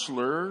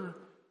counselor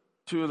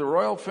to the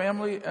royal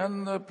family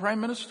and the prime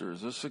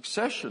ministers, a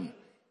succession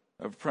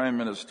of prime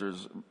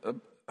ministers.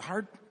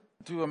 Hard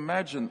to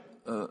imagine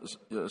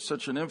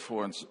such an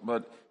influence,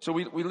 but so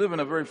we live in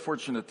a very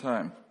fortunate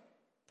time.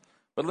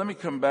 But let me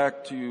come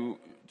back to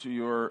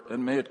your,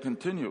 and may it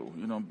continue,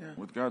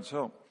 with God's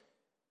help.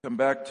 Come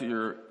back to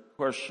your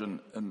question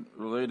and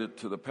relate it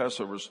to the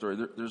Passover story.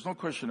 There's no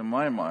question in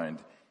my mind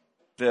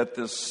that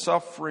the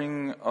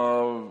suffering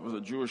of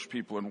the Jewish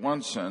people, in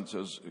one sense,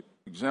 as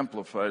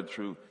exemplified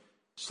through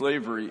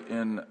slavery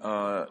in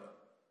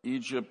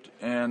Egypt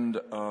and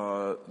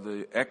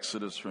the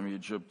exodus from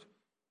Egypt,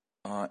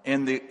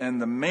 and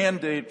the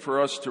mandate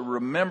for us to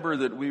remember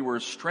that we were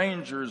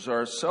strangers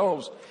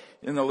ourselves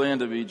in the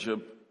land of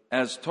Egypt,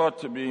 as taught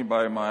to me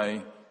by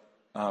my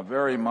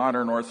very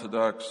modern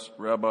Orthodox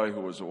rabbi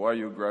who was a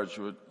YU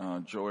graduate,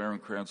 Joe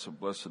Ehrenkrantz of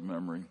blessed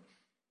memory,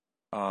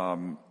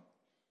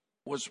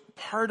 was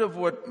part of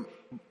what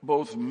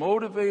both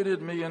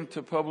motivated me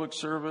into public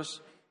service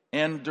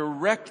and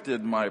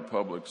directed my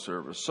public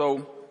service.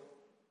 So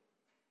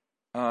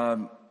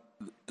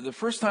the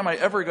first time I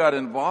ever got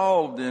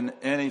involved in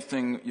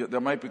anything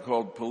that might be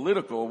called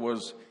political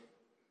was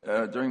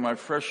during my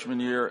freshman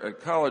year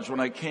at college, when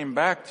I came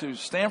back to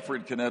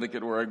Stamford,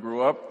 Connecticut, where I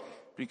grew up,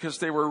 because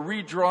they were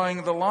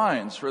redrawing the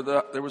lines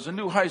there was a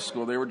new high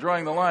school. They were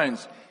drawing the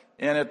lines,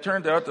 and it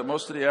turned out that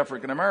most of the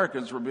African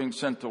Americans were being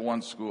sent to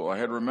one school. I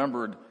had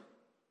remembered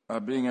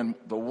being in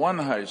the one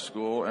high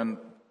school and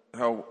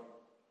how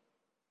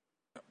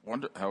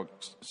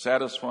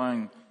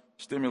satisfying,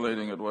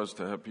 stimulating it was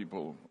to have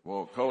people of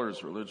all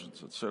colors,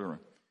 religions, etc.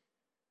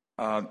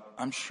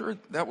 I'm sure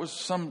that was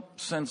some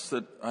sense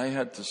that I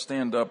had to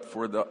stand up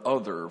for the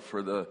other,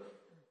 for the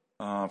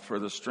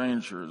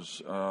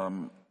strangers.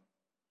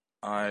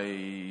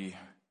 I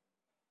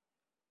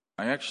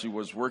actually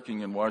was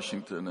working in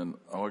Washington in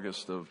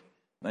August of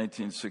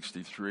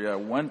 1963. I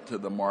went to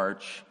the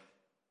march.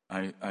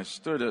 I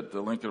stood at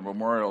the Lincoln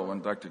Memorial when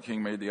Dr.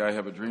 King made the I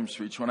Have a Dream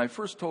speech. When I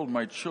first told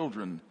my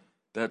children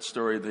that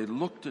story, they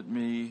looked at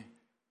me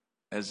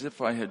as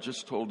if I had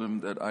just told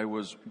them that I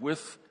was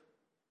with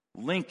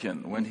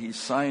Lincoln when he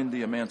signed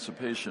the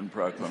Emancipation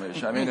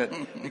Proclamation. I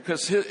mean,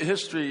 because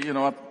history,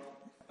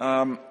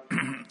 I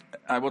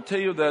will tell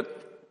you that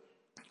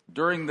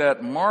during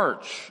that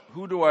march,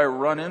 who do I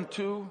run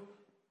into?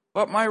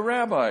 But my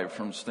rabbi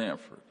from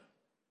Stanford,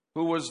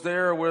 who was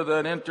there with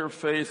an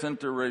interfaith,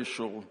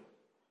 interracial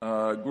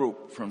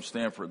group from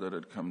Stanford that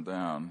had come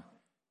down.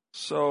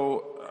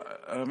 So,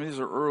 these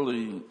are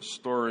early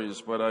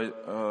stories, but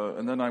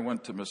and then I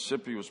went to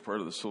Mississippi, was part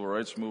of the Civil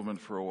Rights Movement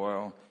for a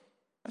while.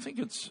 I think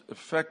it's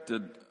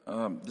affected,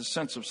 this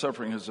sense of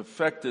suffering has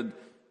affected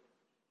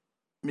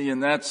me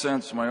in that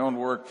sense, my own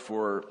work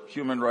for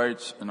human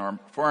rights and our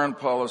foreign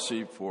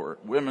policy, for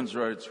women's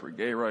rights, for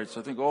gay rights.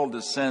 I think all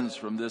descends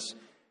from this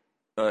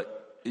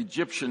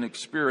Egyptian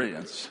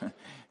experience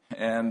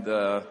and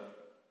the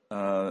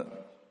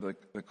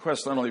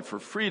quest not only for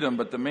freedom,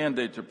 but the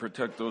mandate to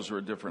protect those who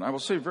are different. I will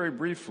say very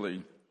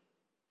briefly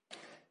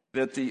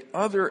that the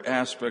other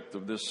aspect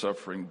of this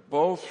suffering,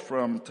 both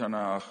from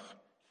Tanakh,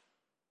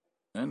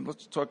 and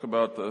let's talk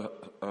about the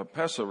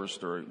Passover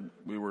story.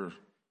 We were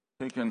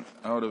taken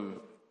out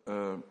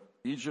of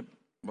Egypt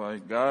by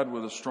God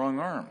with a strong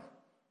arm.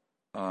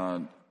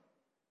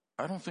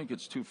 I don't think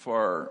it's too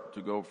far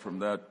to go from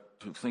that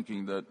to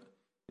thinking that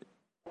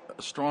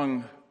a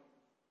strong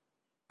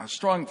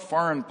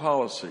foreign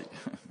policy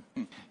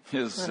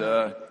is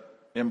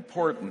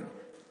important,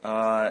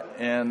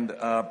 and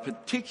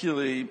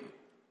particularly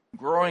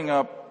growing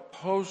up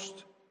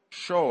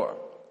post-Shoah,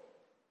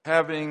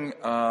 having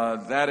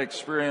that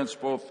experience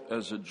both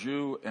as a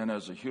Jew and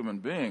as a human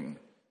being,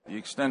 the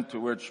extent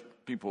to which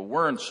people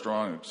weren't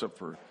strong, except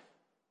for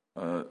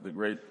the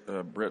great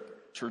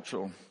Brit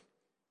Churchill,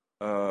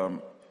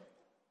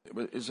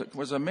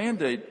 was a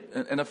mandate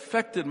and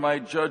affected my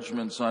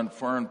judgments on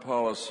foreign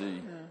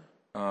policy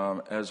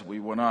as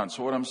we went on.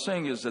 So what I'm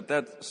saying is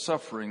that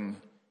suffering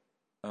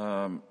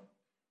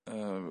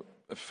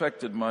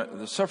affected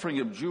the suffering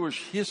of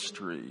Jewish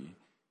history,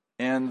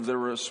 and the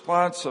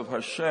response of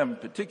Hashem,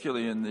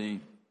 particularly in the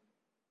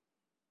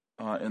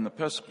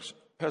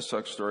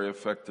Pesach story,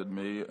 affected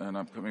me. And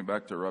I'm coming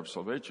back to Rabbi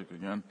Soloveitchil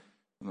again,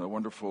 and the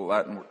wonderful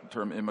Latin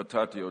term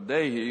imitatio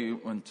Dei,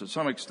 when to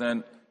some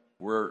extent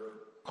we're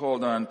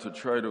called on to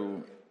try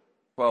to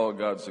follow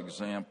God's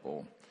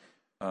example.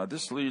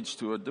 This leads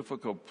to a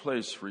difficult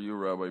place for you,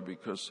 Rabbi,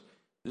 because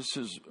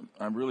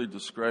I'm really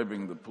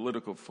describing the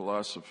political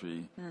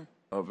philosophy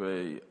of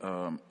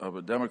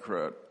a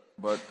Democrat,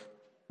 but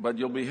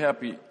you'll be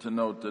happy to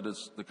note that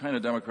it's the kind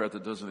of Democrat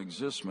that doesn't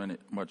exist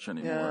much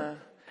anymore. Yeah.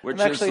 Which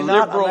I'm is actually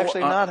liberal. I'm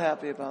actually not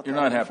happy about you're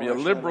that. You're not happy. A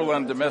liberal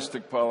on Yeah.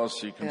 domestic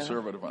policy,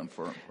 conservative on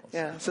foreign policy.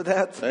 Yeah, so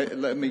that's...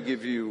 Let me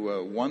give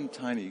you one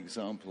tiny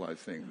example, I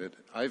think, that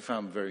I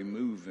found very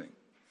moving.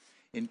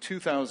 In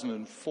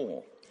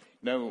 2004,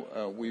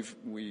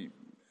 we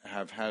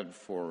have had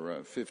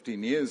for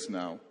 15 years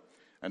now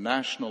a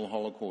National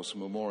Holocaust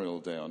Memorial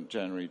Day on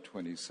January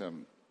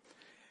 27th.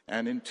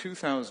 And in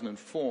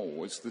 2004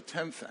 was the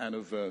 10th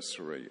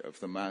anniversary of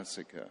the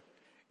massacre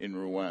in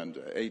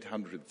Rwanda,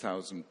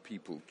 800,000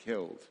 people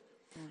killed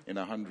in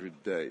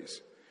 100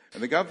 days.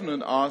 And the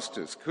government asked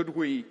us, could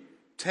we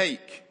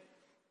take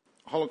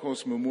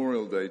Holocaust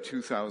Memorial Day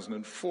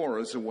 2004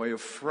 as a way of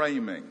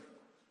framing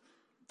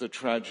the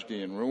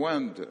tragedy in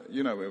Rwanda,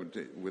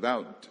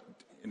 without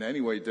in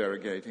any way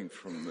derogating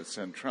from the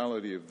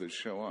centrality of the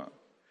Shoah.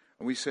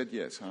 And we said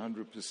yes,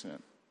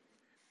 100%.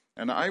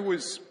 And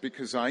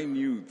because I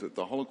knew that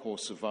the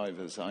Holocaust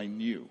survivors I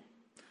knew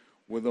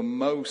were the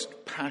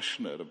most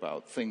passionate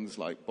about things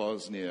like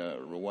Bosnia,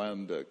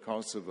 Rwanda,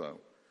 Kosovo.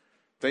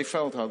 They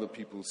felt other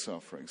people's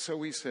suffering. So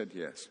we said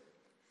yes.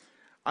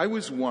 I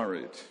was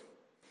worried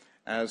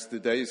as the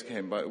days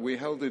came by. We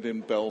held it in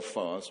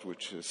Belfast,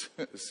 which is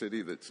a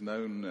city that's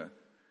known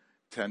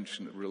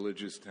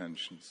religious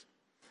tensions.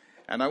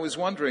 And I was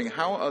wondering,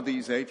 how are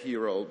these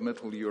 80-year-old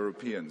Middle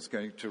Europeans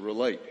going to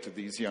relate to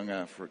these young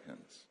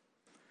Africans?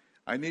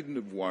 I needn't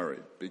have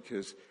worried,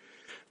 because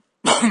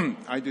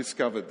I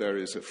discovered there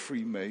is a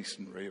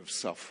Freemasonry of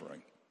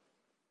suffering,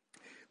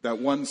 that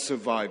one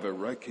survivor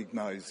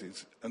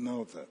recognizes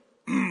another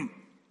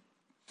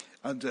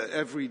under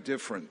every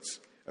difference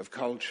of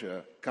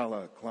culture,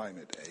 color,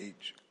 climate,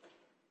 age.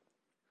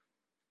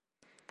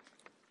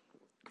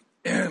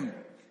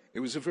 It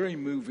was a very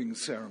moving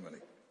ceremony.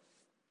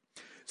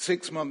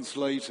 6 months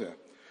later,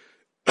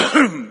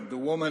 the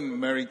woman,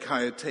 Mary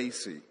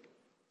Kayatesi,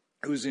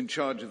 who was in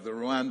charge of the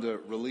Rwanda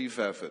relief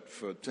effort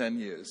for 10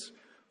 years,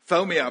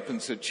 phoned me up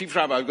and said, Chief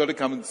Rabbi, I've got to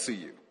come and see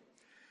you.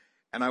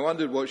 And I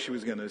wondered what she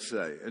was going to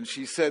say. And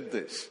she said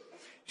this.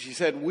 She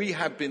said, we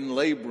have been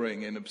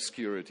laboring in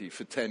obscurity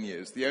for 10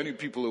 years. The only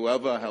people who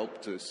ever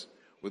helped us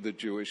were the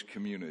Jewish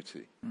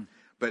community.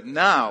 But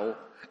now,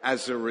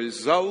 as a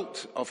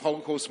result of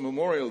Holocaust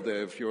Memorial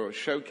Day, if you're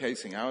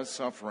showcasing our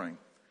suffering,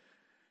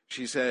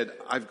 she said,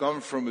 I've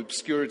gone from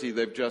obscurity.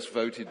 They've just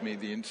voted me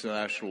the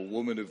International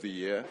Woman of the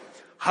Year.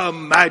 Her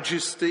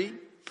Majesty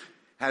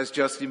has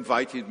just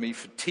invited me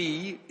for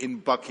tea in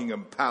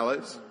Buckingham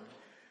Palace.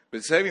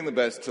 But saving the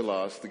best to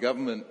last, the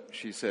government,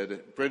 she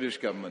said, British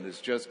government has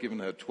just given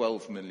her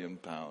 £12 million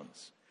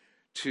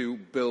to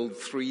build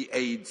 3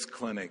 AIDS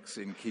clinics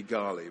in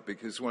Kigali,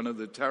 because one of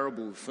the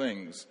terrible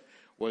things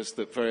was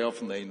that very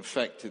often they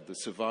infected the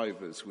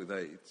survivors with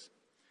AIDS.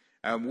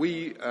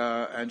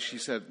 And she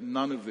said,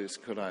 none of this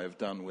could I have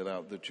done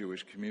without the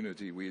Jewish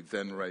community. We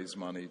then raised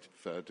money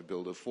to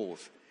build a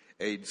 4th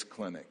AIDS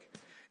clinic.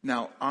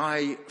 Now,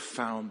 I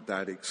found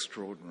that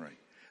extraordinary,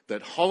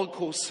 that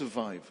Holocaust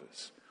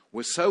survivors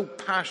were so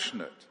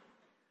passionate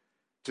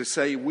to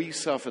say, we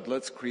suffered,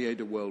 let's create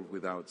a world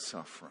without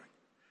suffering.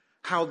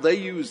 How they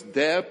used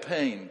their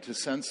pain to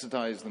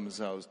sensitize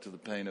themselves to the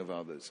pain of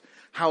others.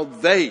 How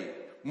they,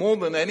 more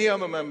than any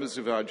other members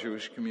of our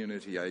Jewish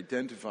community,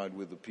 identified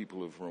with the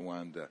people of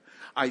Rwanda.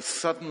 I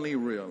suddenly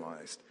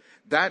realized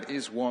that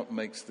is what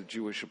makes the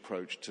Jewish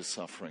approach to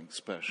suffering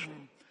special.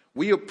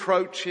 We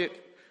approach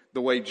it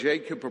the way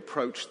Jacob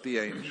approached the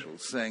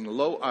angels, saying,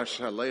 Lo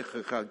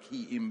ashalecha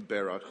ki im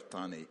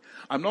berachtani.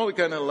 I'm not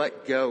going to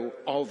let go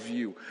of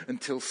you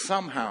until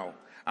somehow,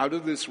 out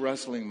of this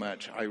wrestling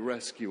match, I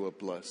rescue a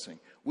blessing.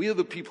 We are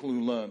the people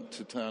who learn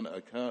to turn a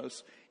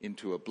curse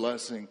into a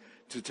blessing,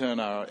 to turn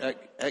our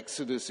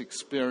Exodus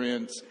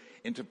experience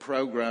into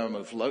program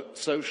of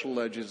social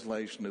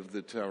legislation of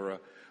the Torah.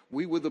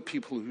 We were the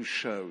people who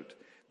showed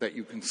that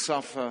you can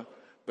suffer,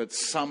 but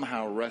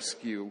somehow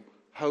rescue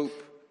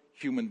hope,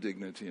 human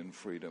dignity, and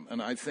freedom.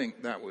 And I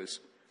think that was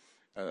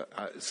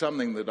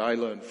something that I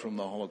learned from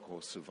the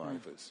Holocaust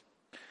survivors.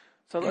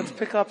 So let's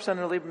pick up,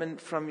 Senator Lieberman,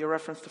 from your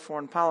reference to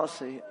foreign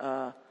policy.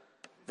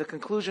 The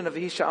conclusion of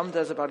Isha Amda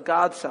is about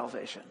God's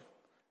salvation.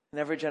 In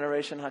every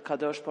generation,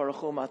 HaKadosh Baruch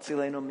Hu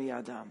Matzilenu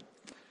Miyadam.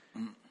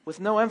 With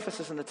no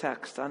emphasis in the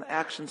text on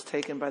actions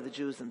taken by the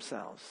Jews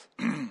themselves.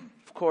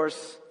 Of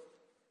course,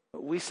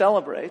 we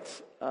celebrate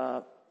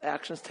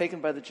actions taken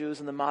by the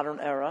Jews in the modern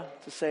era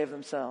to save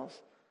themselves.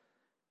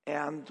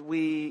 And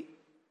we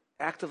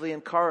actively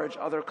encourage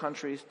other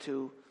countries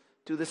to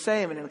do the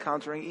same in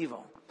encountering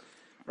evil.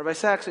 Rabbi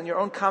Sacks, in your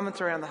own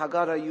commentary on the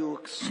Haggada, you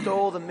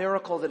extol the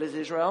miracle that is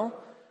Israel,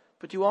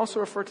 but you also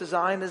refer to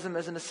Zionism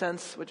as, in a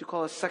sense, what you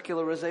call a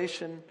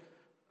secularization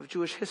of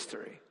Jewish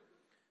history.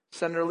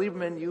 Senator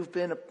Lieberman, you've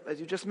been,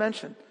 as you just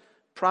mentioned,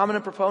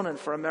 prominent proponent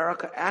for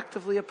America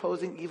actively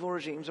opposing evil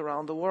regimes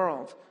around the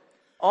world,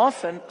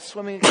 often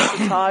swimming against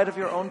the tide of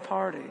your own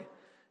party.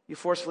 You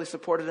forcefully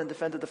supported and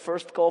defended the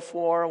first Gulf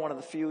War, one of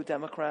the few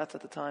Democrats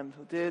at the time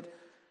who did,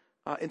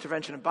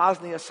 intervention in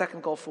Bosnia,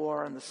 second Gulf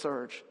War, and the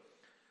surge.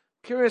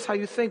 Curious how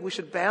you think we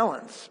should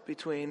balance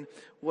between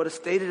what is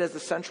stated as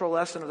the central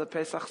lesson of the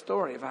Pesach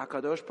story,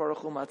 V'hakadosh Baruch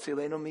Hu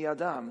Matzilenu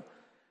Miyadam,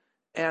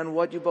 and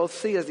what you both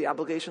see as the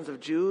obligations of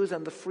Jews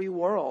and the free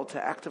world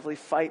to actively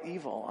fight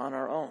evil on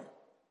our own.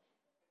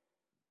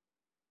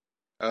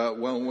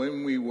 Well,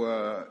 when we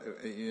were,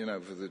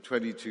 for the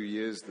 22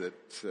 years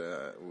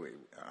that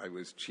I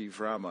was chief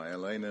rabbi,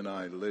 Elaine and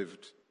I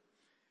lived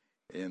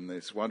in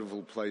this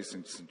wonderful place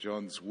in St.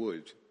 John's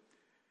Wood,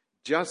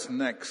 just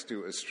next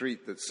to a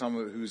street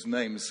whose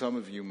name some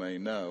of you may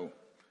know.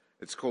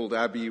 It's called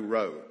Abbey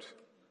Road.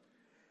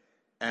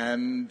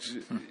 And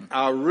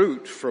our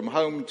route from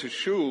home to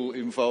shul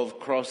involved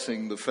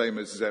crossing the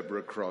famous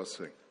zebra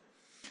crossing.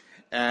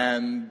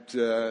 And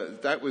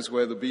that was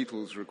where the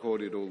Beatles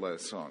recorded all their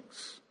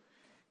songs.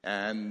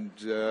 And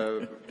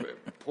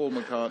Paul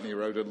McCartney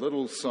wrote a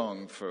little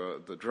song for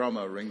the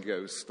drummer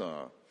Ringo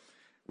Starr,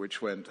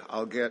 which went,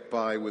 "I'll get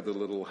by with a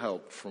little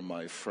help from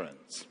my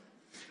friends,"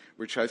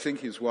 which I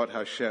think is what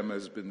Hashem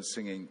has been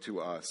singing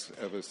to us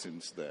ever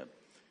since then.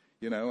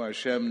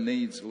 Hashem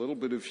needs a little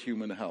bit of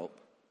human help.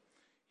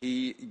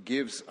 He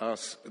gives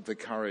us the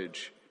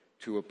courage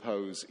to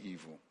oppose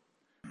evil,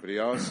 but he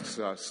asks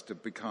us to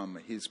become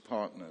his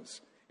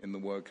partners in the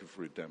work of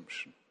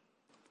redemption.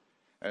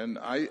 And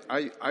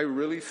I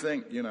really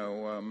think,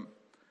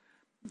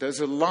 there's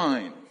a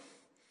line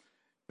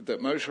that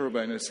Moshe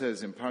Rabbeinu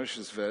says in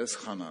Parshas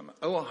Ve'eschanan,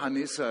 "O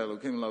hanisa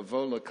Elokim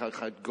lavo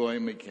lekachat goy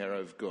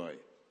mikerev goy."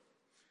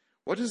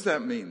 What does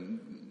that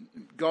mean?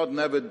 God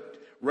never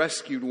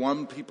rescued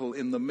one people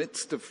from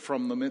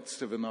the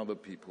midst of another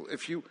people.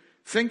 If you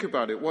think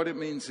about it, what it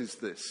means is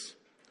this.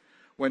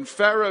 When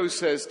Pharaoh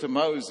says to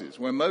Moses,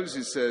 when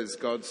Moses says,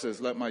 God says,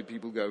 "Let my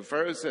people go,"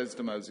 Pharaoh says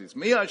to Moses,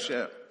 "Mi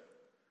Hashem,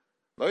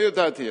 lo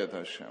yodati et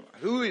Hashem."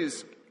 Who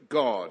is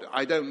God?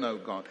 I don't know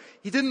God.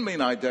 He didn't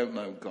mean I don't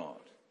know God.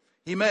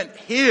 He meant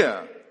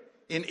here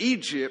in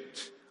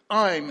Egypt,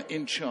 I'm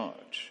in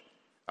charge.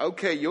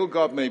 Okay, your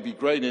God may be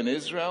great in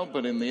Israel,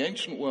 but in the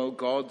ancient world,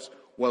 gods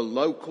were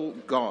local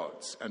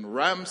gods. And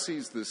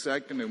Ramses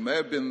II, who may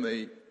have been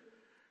the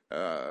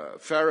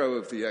Pharaoh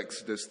of the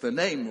Exodus, the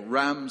name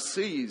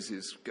Ramses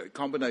is a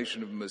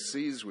combination of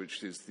Moses,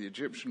 which is the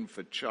Egyptian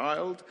for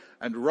child,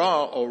 and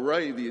Ra or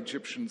Re, the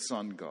Egyptian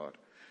sun god.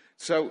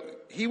 So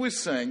he was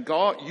saying,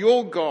 God,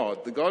 your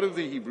God, the God of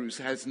the Hebrews,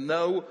 has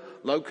no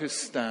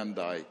locus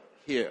standi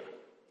here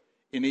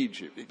in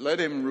Egypt. Let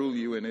him rule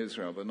you in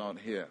Israel, but not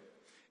here.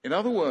 In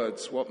other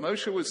words, what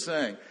Moshe was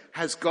saying,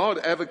 has God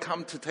ever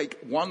come to take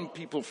one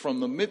people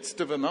from the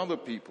midst of another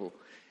people?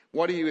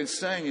 What he is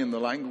saying in the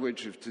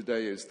language of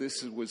today is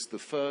this was the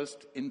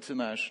first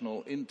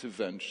international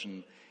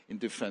intervention in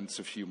defense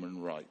of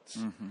human rights.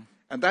 Mm-hmm.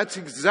 And that's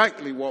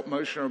exactly what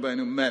Moshe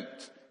Rabbeinu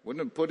meant.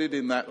 Wouldn't have put it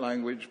in that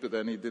language, but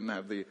then he didn't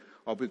have the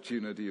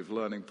opportunity of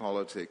learning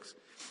politics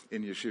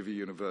in Yeshiva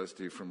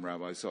University from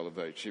Rabbi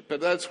Soloveitchil.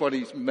 But that's what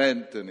he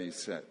meant and he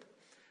said.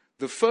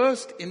 The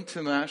first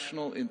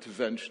international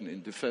intervention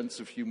in defense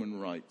of human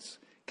rights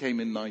came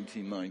in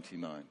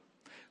 1999.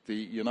 The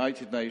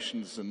United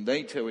Nations and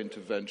NATO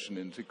intervention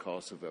into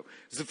Kosovo.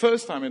 It's the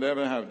first time it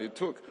ever happened. It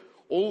took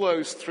all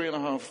those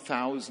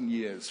 3,500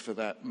 years for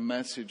that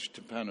message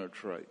to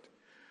penetrate.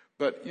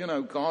 But,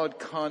 God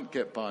can't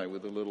get by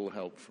with a little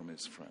help from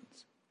his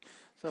friends.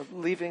 So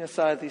leaving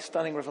aside the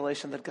stunning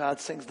revelation that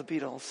God sings the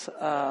Beatles.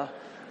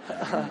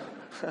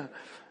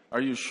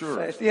 Are you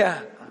sure?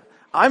 Yeah.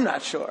 I'm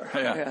not sure.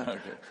 Yeah.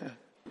 Okay.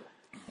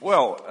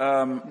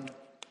 Well,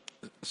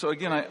 so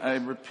again, I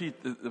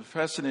repeat, the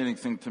fascinating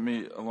thing to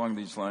me along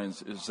these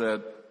lines is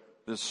that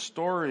the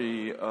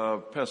story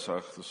of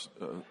Pesach,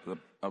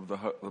 of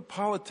the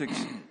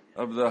politics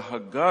of the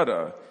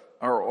Haggada,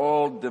 are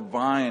all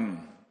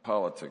divine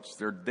politics.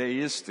 They're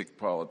deistic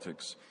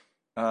politics.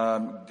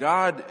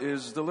 God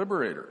is the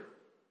liberator.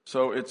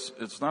 So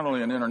it's not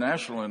only an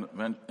international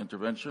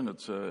intervention,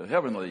 it's a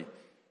heavenly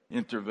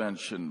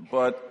intervention.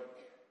 But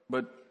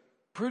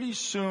pretty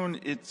soon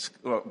it's,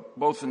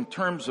 both in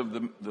terms of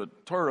the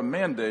Torah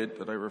mandate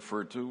that I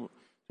referred to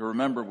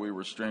remember we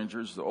were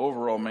strangers, the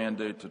overall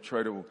mandate to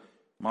try to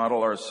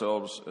model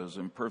ourselves as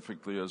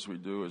imperfectly as we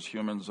do as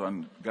humans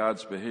on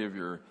God's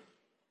behavior.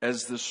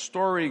 As the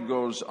story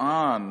goes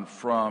on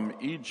from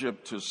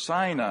Egypt to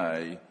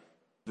Sinai,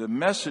 the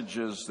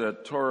messages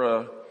that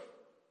Torah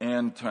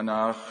and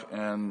Tanakh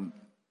and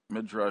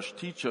Midrash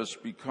teach us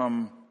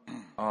become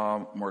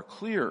more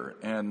clear.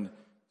 And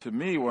to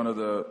me, one of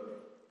the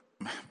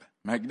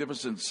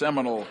magnificent,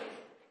 seminal,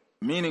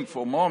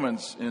 meaningful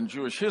moments in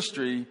Jewish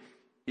history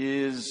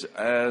is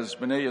as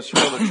Bnei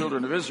Yisrael, the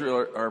children of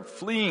Israel, are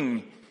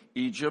fleeing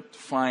Egypt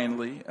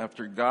finally,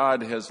 after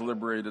God has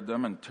liberated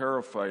them and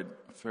terrified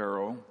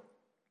Pharaoh.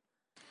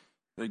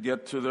 They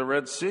get to the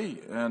Red Sea,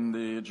 and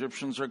the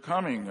Egyptians are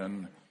coming,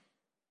 and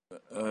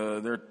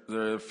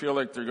they feel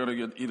like they're going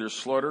to get either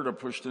slaughtered or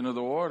pushed into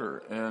the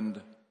water.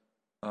 And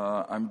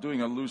I'm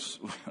doing a loose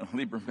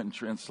Lieberman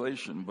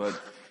translation,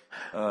 but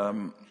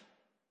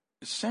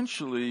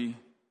essentially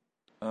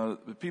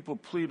the people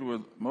plead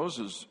with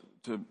Moses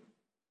to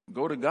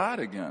go to God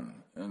again.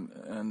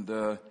 And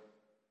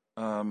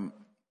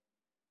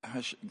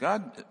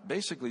God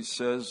basically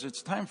says,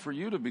 it's time for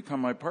you to become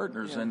my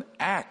partners and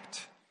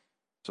act.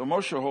 So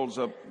Moshe holds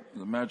up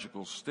the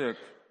magical stick,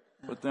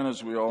 but then,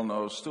 as we all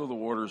know, still the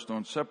waters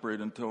don't separate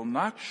until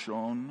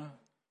Nachshon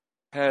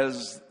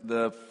has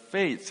the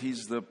faith.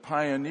 He's the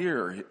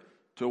pioneer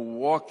to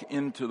walk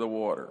into the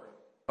water,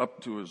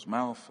 up to his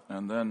mouth,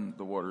 and then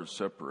the waters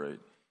separate.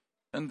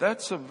 And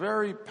that's a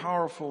very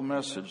powerful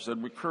message that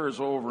recurs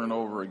over and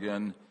over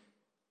again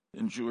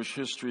in Jewish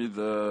history.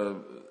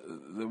 The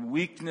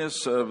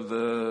weakness of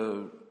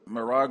the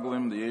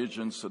Meraglim, the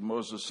agents that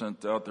Moses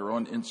sent out, their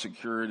own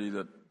insecurity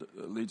that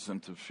leads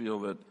them to feel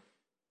that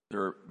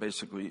they're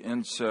basically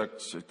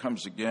insects. It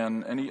comes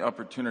again. Any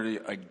opportunity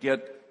I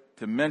get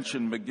to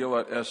mention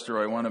Megillat Esther,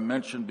 I want to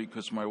mention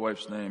because my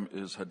wife's name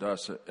is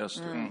Hadassah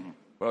Esther. Mm-hmm.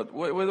 But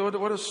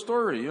what a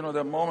story. You know,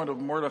 that moment of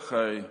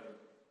Mordechai,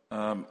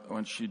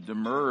 when she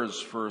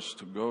demurs first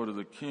to go to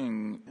the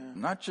king,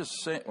 not just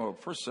saying,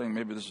 first saying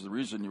maybe this is the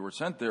reason you were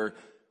sent there,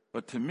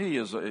 but to me,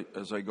 as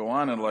I go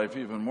on in life,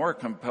 even more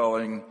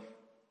compelling,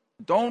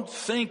 don't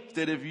think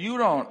that if you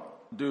don't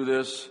do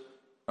this,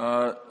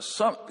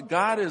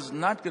 God is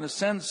not going to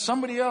send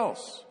somebody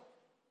else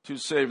to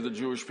save the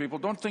Jewish people.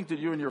 Don't think that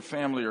you and your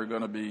family are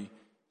going to be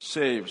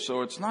saved.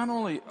 So it's not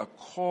only a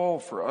call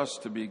for us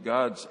to be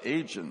God's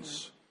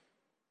agents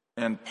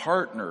and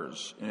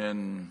partners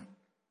in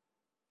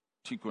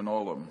Tikkun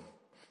Olam,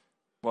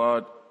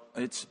 but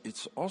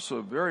it's also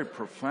a very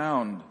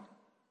profound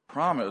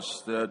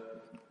promise that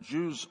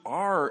Jews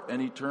are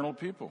an eternal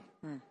people.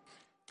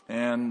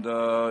 And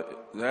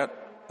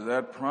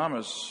that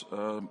promise,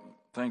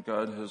 thank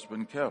God, has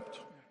been kept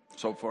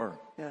so far.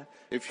 Yeah.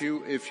 If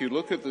you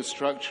look at the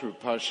structure of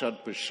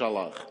Parshat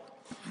B'Shalach,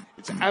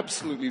 it's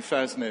absolutely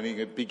fascinating.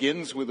 It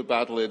begins with a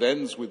battle, it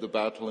ends with a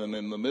battle, and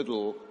in the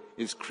middle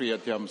is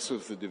Kriyat Yam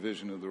Suf, the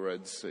division of the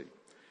Red Sea.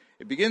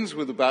 It begins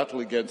with a battle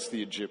against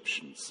the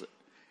Egyptians.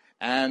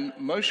 And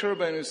Moshe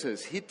Rabbeinu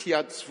says,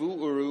 Hityatzvu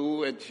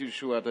uru et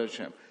Yeshuat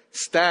Hashem.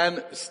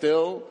 Stand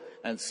still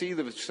and see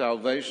the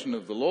salvation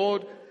of the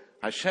Lord.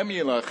 Hashem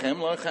yilachem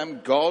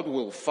lachem. God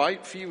will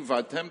fight for you.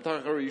 Vatem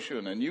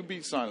tacharishun. And you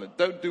be silent.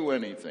 Don't do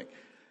anything.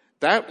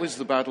 That was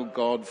the battle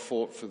God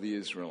fought for the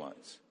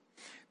Israelites.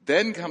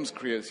 Then comes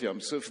Kriyas Yam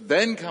Suf.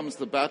 Then comes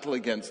the battle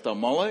against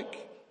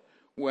Amalek,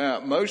 where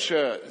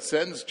Moshe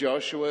sends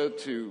Joshua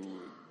to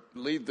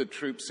lead the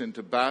troops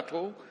into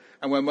battle.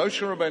 And when Moshe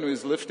Rabbeinu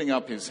is lifting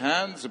up his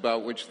hands,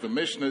 about which the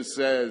Mishnah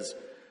says,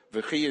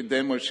 V'chi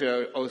yedei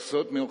Moshe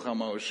osot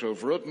milchama,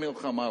 oshovrot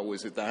milchama,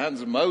 was it the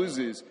hands of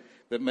Moses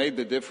that made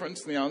the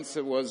difference? And the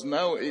answer was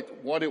no.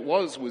 What it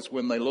was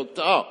when they looked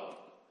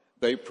up,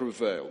 they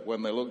prevailed.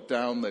 When they looked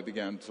down, they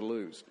began to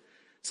lose.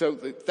 So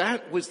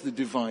that was the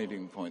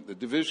dividing point, the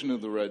division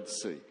of the Red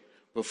Sea.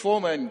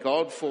 Before then,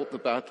 God fought the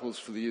battles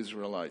for the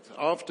Israelites.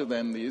 After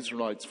then, the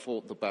Israelites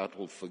fought the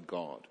battle for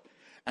God.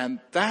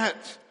 And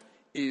that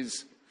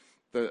is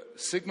the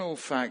signal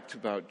fact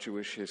about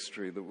Jewish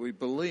history, that we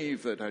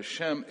believe that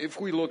Hashem,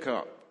 if we look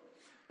up,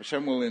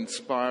 Hashem will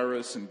inspire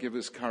us and give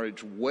us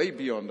courage way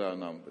beyond our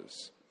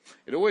numbers.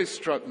 It always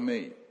struck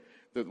me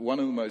that one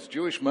of the most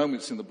Jewish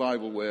moments in the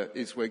Bible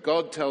is where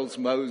God tells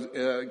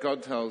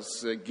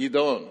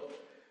Gideon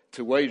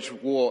to wage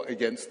war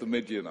against the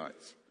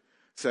Midianites.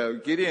 So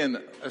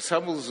Gideon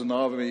assembles an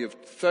army of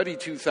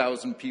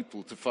 32,000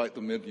 people to fight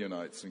the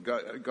Midianites. And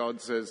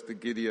God says to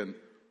Gideon,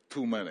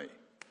 too many.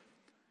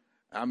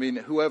 I mean,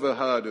 whoever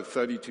heard of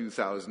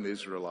 32,000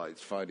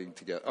 Israelites fighting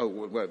together? Oh,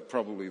 well,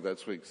 probably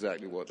that's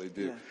exactly what they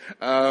do.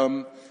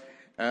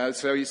 Yeah.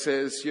 So he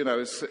says,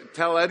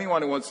 tell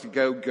anyone who wants to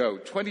go.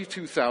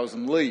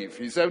 22,000 leave.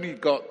 He's only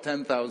got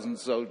 10,000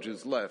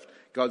 soldiers left.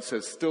 God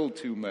says, still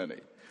too many.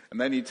 And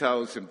then he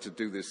tells him to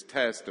do this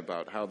test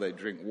about how they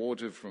drink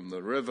water from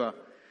the river.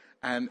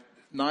 And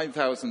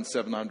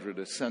 9,700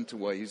 are sent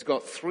away. He's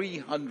got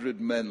 300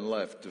 men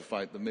left to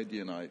fight the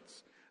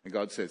Midianites. And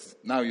God says,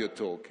 now you're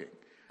talking.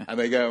 And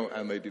they go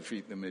and they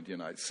defeat the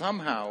Midianites.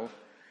 Somehow,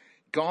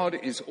 God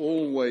is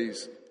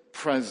always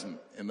present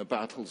in the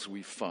battles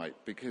we fight,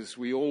 because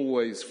we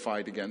always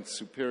fight against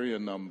superior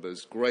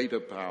numbers, greater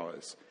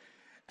powers,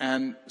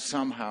 and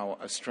somehow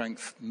a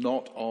strength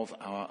not of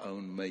our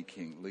own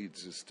making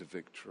leads us to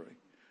victory.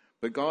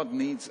 But God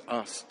needs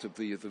us to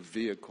be the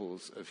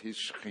vehicles of his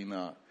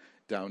Shekhinah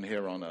down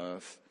here on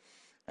earth,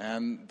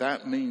 and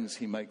that means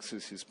he makes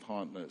us his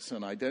partners.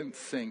 And I don't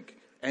think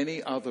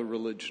any other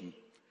religion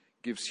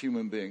gives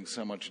human beings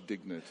so much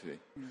dignity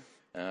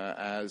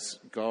as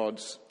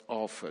God's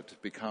offer to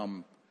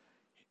become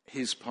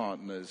his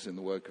partners in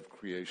the work of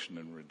creation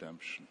and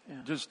redemption. Yeah.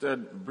 Just a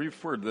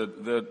brief word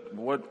that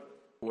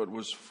what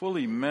was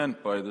fully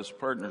meant by this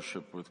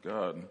partnership with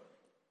God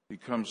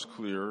becomes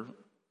clear,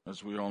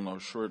 as we all know,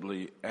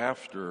 shortly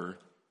after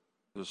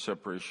the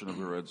separation of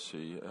the Red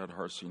Sea at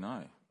Har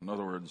Sinai. In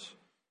other words,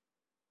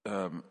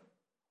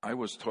 I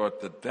was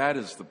taught that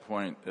is the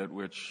point at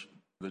which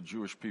the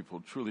Jewish people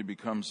truly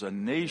becomes a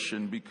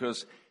nation,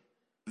 because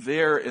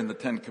there in the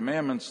Ten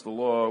Commandments, the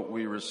law,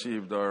 we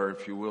received our,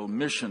 if you will,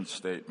 mission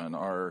statement,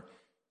 our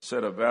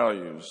set of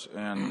values.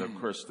 And of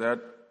course that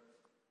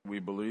we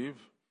believe,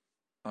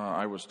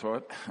 I was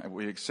taught,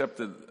 we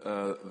accepted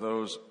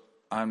those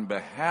on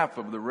behalf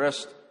of the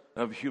rest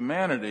of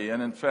humanity.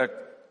 And in fact,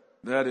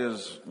 that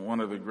is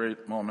one of the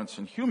great moments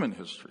in human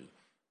history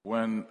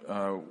when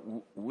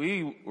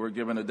we were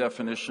given a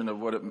definition of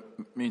what it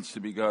means to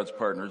be God's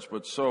partners,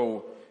 but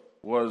so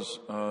was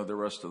the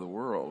rest of the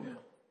world. Yeah.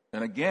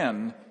 And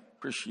again,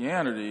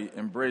 Christianity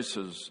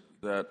embraces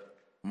that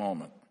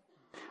moment.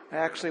 I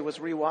actually was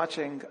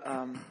rewatching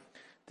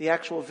the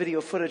actual video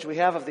footage we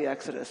have of the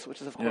Exodus,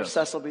 which is, of course,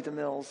 Cecil B.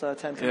 DeMille's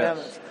Ten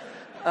Commandments,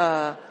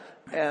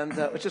 and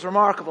which is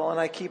remarkable. And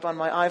I keep on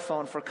my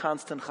iPhone for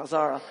constant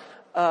chazara.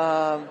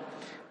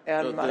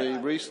 The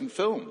recent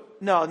film?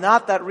 No,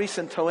 not that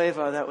recent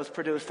Toeva that was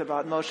produced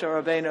about Moshe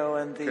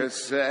Rabbeinu and the...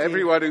 Because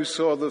everyone who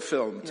saw the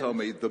film told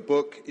me the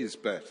book is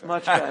better.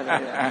 Much better,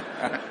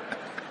 yeah.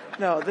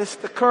 No, the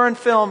current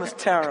film is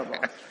terrible.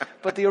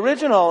 But the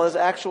original is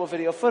actual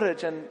video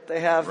footage, and they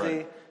have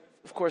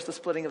of course, the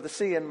splitting of the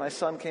sea, and my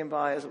son came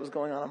by as it was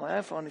going on my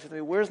iPhone. He said to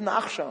me, "Where's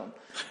Nachshon?"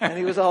 And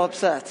he was all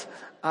upset.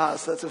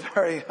 So that's a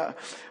very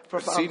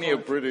profound senior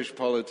point. British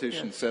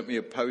politician sent me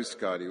a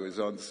postcard. He was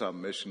on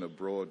some mission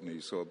abroad, and he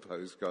saw a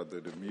postcard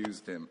that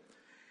amused him.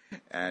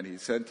 And he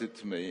sent it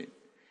to me,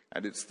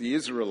 and it's the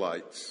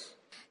Israelites.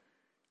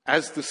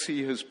 As the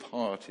sea has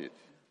parted,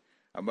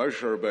 and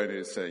Moshe Rabbeinu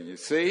is saying, you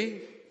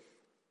see,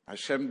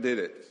 Hashem did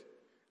it.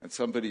 And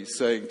somebody's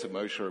saying to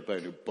Moshe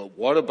Rabbeinu, but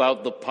what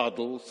about the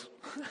puddles?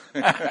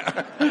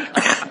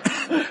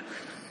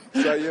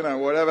 So,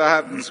 whatever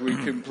happens, we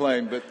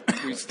complain, but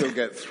we still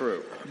get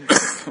through.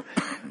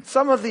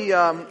 Some of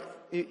the,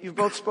 you've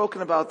both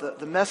spoken about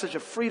the message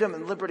of freedom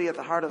and liberty at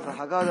the heart of the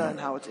Haggada and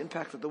how it's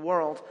impacted the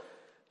world.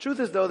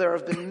 Truth is, though, there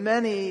have been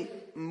many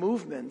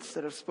movements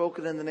that have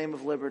spoken in the name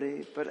of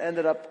liberty, but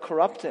ended up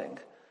corrupting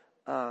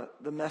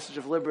the message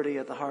of liberty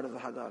at the heart of the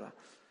Haggada.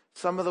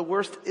 Some of the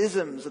worst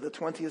isms of the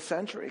 20th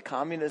century,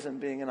 communism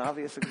being an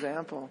obvious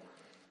example,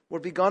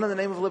 were begun in the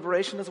name of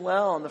liberation as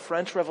well. And the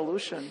French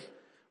Revolution,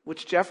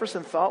 which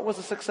Jefferson thought was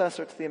a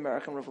successor to the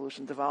American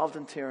Revolution, devolved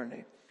in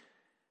tyranny.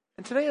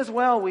 And today as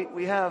well,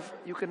 we have,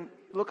 you can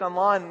look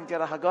online and get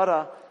a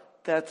Haggada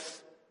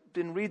that's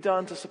been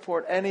redone to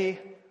support any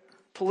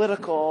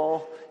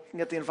political, you can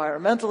get the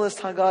environmentalist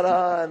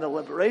Haggada and the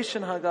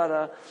liberation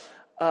Haggada.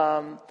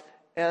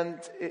 And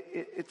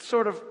it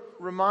sort of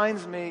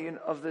reminds me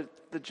of the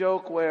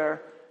joke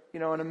where,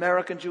 an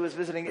American Jew is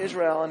visiting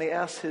Israel and he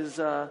asks his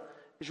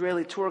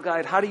Israeli tour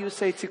guide, how do you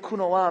say tikkun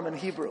olam in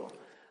Hebrew?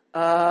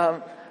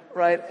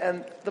 Right?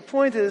 And the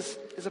point is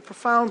a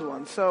profound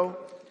one. So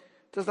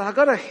does the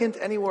Haggada hint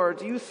anywhere,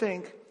 do you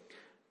think,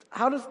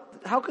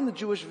 how can the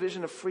Jewish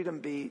vision of freedom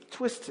be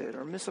twisted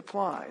or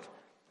misapplied?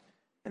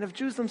 And have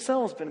Jews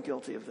themselves been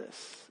guilty of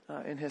this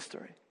in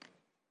history?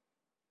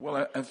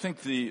 Well, I think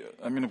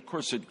of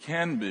course it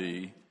can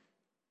be.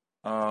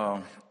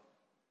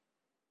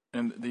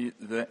 And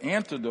the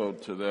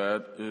antidote to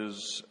that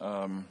is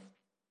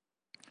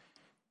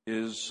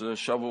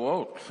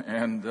Shavuot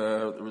and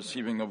the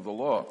receiving of the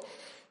law.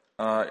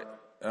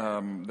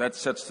 That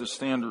sets the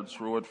standards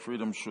for what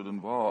freedom should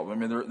involve.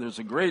 There's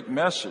a great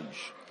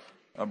message,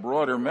 a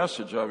broader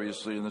message,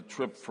 obviously, in the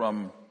trip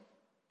from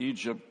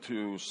Egypt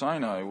to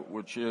Sinai,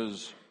 which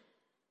is,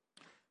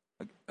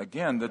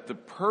 again, that the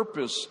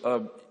purpose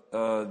of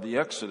the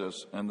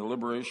Exodus and the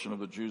liberation of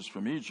the Jews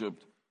from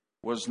Egypt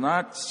was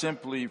not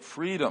simply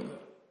freedom.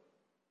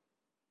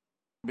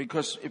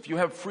 Because if you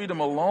have freedom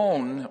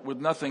alone with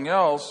nothing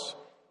else,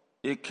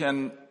 it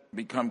can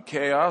become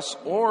chaos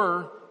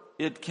or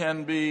it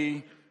can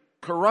be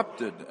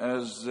corrupted,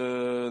 as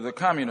the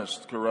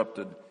communists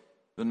corrupted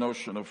the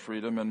notion of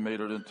freedom and made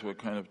it into a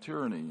kind of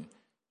tyranny.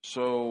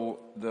 So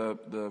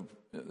the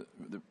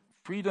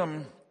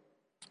freedom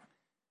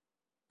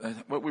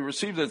what we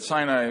received at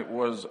Sinai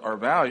was our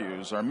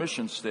values, our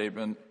mission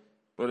statement,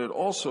 but it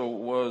also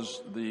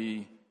was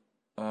the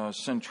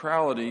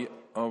centrality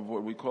of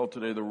what we call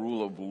today the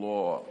rule of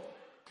law.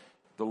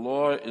 The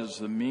law is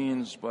the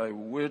means by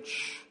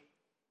which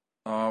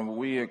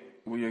we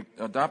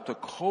adopt a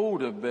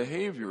code of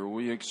behavior.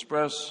 We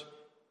express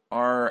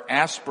our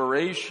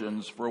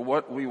aspirations for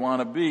what we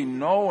want to be,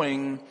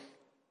 knowing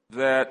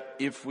that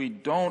if we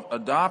don't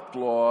adopt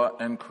law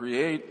and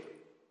create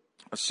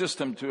a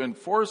system to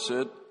enforce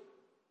it,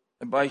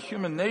 by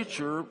human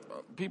nature,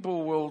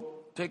 people will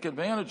take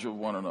advantage of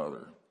one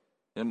another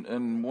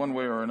in one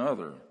way or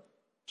another.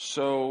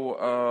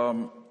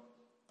 So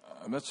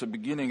that's the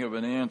beginning of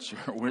an answer,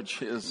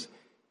 which is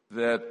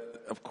that,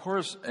 of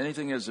course,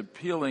 anything as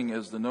appealing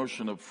as the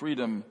notion of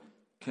freedom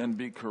can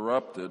be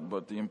corrupted,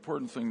 but the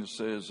important thing to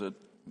say is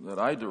that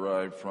I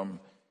derive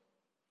from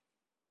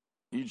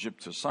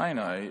Egypt to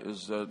Sinai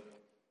is that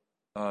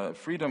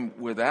freedom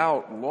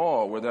without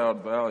law,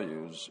 without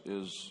values,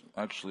 is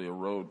actually a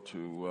road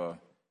to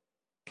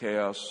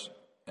chaos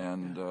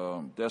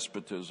and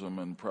despotism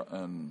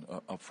and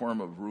a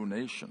form of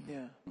ruination.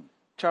 Yeah.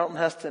 Charlton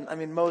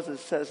Heston, Moses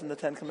says in the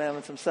Ten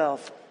Commandments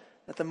himself,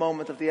 at the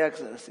moment of the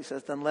Exodus, he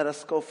says, "Then let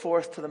us go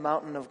forth to the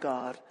mountain of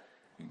God,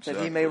 that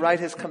he may write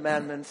his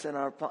commandments in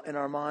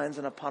our minds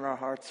and upon our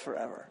hearts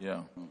forever."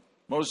 Yeah.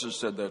 Moses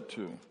said that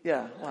too.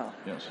 Yeah, wow.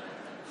 Yes.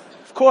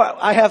 Of course,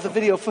 I have the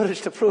video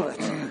footage to prove it.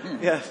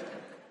 Yes.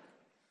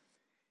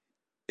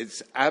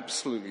 It's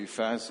absolutely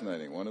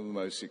fascinating, one of the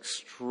most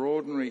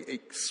extraordinary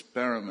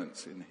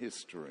experiments in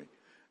history,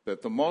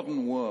 that the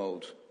modern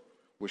world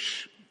was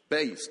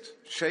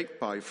shaped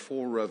by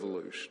 4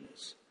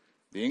 revolutions.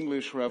 The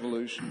English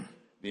Revolution,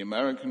 the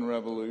American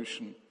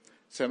Revolution,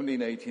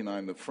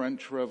 1789, the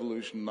French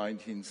Revolution,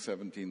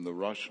 1917, the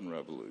Russian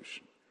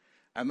Revolution.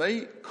 And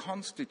they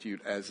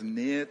constitute as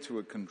near to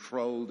a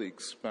controlled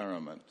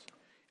experiment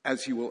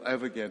as you will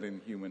ever get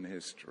in human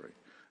history.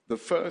 The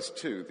first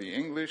 2, the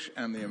English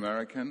and the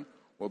American,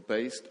 were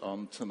based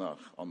on Tanakh,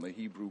 on the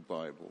Hebrew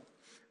Bible.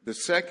 The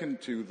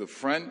second 2, the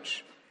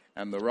French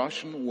and the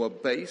Russian, were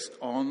based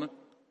on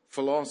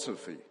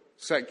philosophy,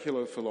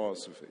 secular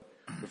philosophy.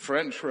 The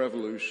French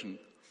Revolution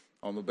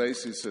on the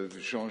basis of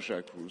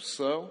Jean-Jacques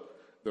Rousseau,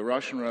 the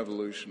Russian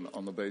Revolution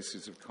on the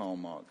basis of Karl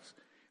Marx.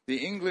 The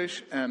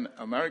English and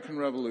American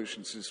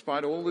revolutions,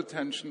 despite all the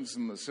tensions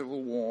in the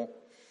Civil War,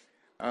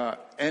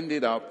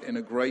 ended up in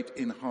a great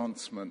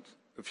enhancement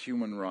of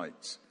human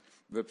rights.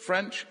 The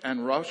French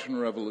and Russian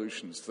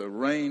revolutions, the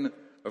reign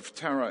of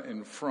terror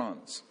in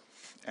France,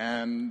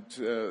 and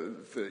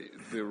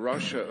the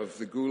Russia of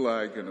the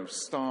Gulag and of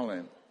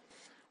Stalin,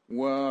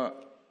 were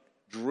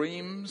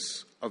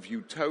dreams of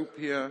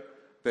utopia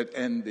that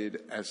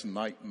ended as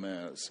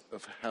nightmares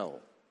of hell.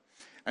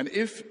 And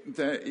if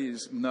there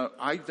is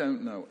I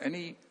don't know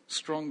any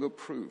stronger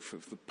proof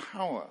of the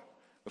power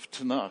of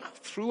Tanakh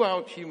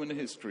throughout human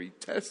history,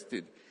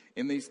 tested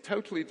in these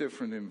totally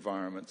different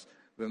environments,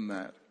 than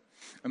that.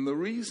 And the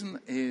reason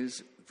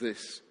is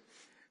this,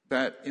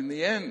 that in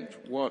the end,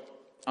 what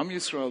Am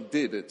Yisrael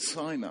did at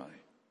Sinai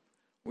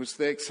was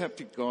they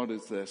accepted God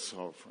as their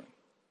sovereign,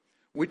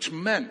 which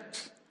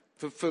meant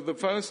that for the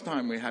first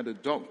time we had a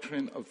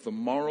doctrine of the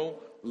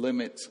moral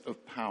limits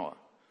of power,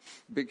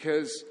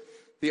 because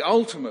the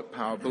ultimate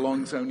power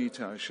belongs only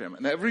to Hashem,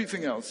 and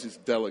everything else is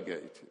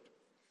delegated.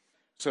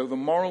 So the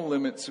moral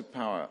limits of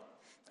power.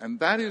 And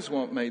that is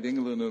what made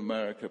England and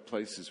America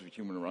places of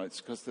human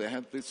rights, because they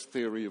had this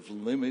theory of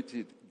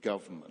limited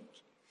government.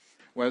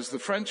 Whereas the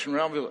French and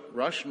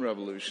Russian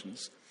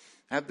revolutions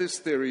had this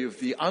theory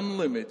of the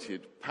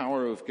unlimited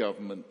power of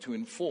government to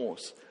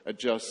enforce a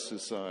just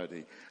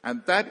society.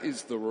 And that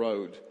is the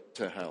road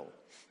to hell.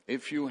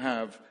 If you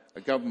have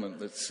a government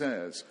that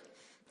says,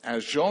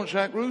 as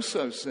Jean-Jacques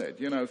Rousseau said,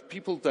 if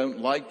people don't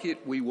like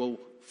it, we will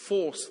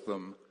force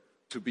them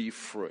to be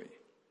free.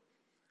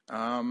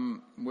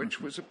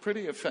 Which was a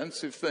pretty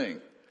offensive thing.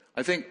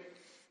 I think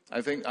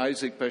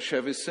Isaac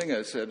Bashevis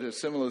Singer said a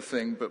similar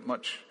thing, but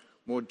much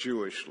more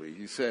Jewishly.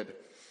 He said,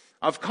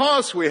 "Of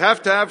course we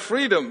have to have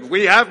freedom.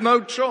 We have no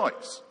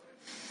choice."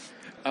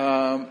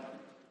 But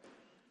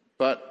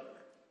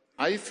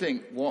I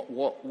think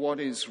what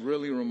is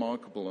really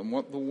remarkable, and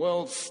what the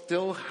world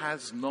still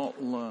has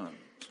not learned,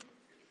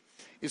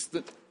 is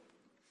that,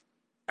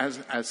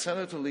 as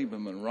Senator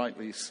Lieberman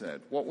rightly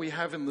said, what we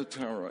have in the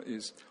Torah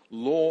is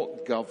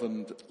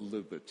law-governed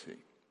liberty,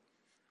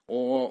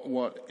 or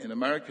what in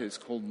America is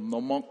called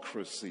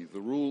nomocracy, the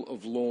rule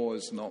of law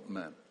is not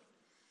men.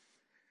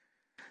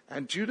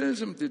 And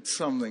Judaism did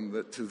something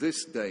that to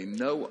this day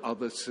no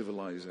other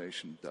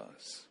civilization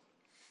does.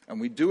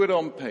 And we do it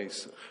on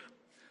Pesach.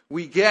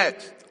 We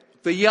get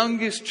the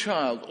youngest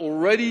child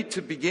already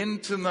to begin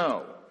to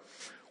know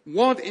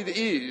what it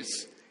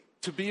is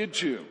to be a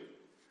Jew,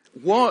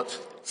 what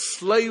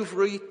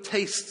slavery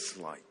tastes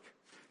like.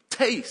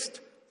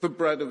 Taste the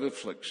bread of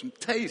affliction.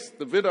 Taste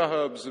the bitter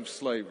herbs of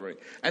slavery.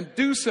 And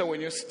do so when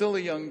you're still a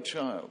young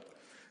child.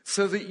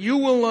 so that you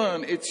will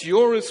learn it's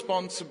your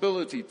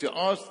responsibility to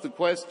ask the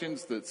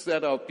questions that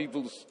set our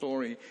people's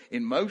story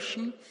in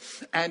motion,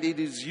 and it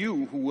is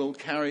you who will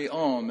carry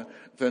on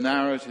the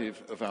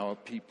narrative of our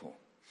people.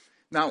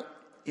 Now,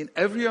 in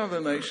every other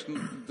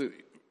nation, the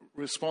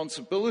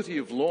responsibility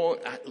of law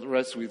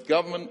rests with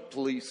government,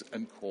 police,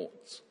 and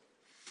courts.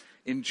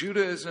 In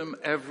Judaism,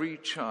 every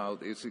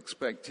child is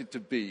expected to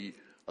be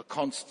a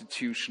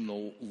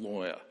constitutional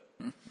lawyer.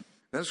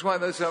 That's why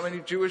there's so many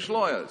Jewish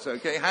lawyers,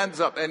 okay? Hands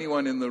up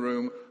anyone in the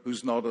room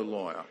who's not a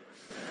lawyer.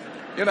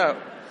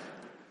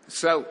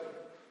 So,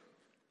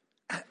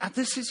 and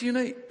this is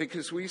unique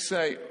because we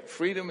say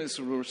freedom is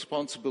the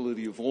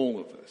responsibility of all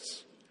of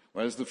us.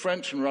 Whereas the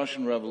French and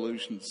Russian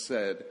revolutions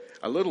said,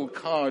 a little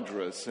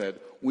cadre said,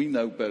 we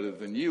know better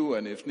than you,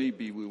 and if need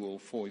be, we will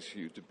force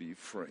you to be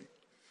free.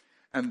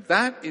 And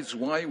that is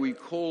why we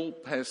call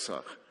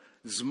Pesach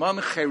Zman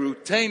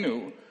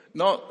Cherutenu,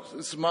 not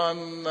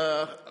Zman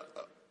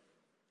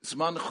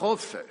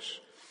Chofesh.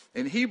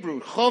 In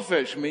Hebrew,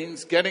 Chofesh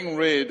means getting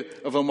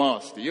rid of a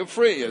master. You're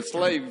free, a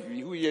slave.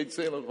 You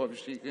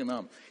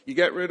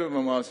get rid of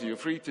a master, you're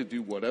free to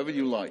do whatever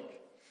you like.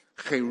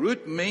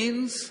 Cherut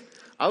means,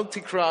 Al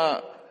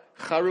tikra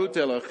charut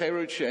ela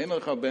cherut she'en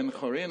lecha ben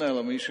chorin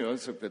ela mi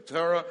she'osek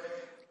b'Torah.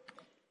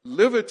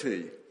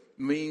 Liberty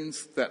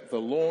means that the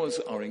laws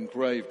are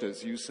engraved,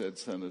 as you said,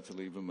 Senator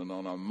Lieberman,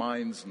 on our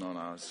minds and on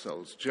our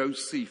souls.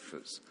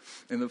 Josephus,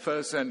 in the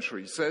first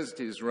century, says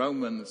to his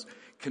Roman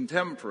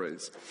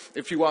contemporaries,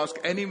 if you ask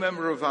any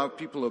member of our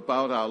people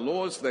about our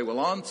laws, they will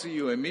answer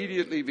you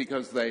immediately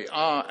because they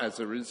are, as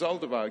a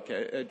result of our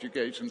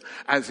education,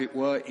 as it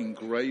were,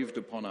 engraved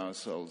upon our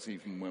souls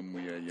even when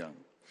we are young.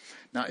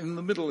 Now, in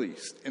the Middle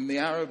East, in the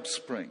Arab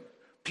Spring,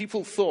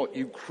 people thought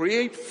you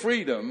create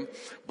freedom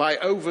by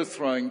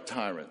overthrowing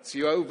tyrants.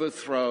 You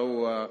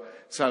overthrow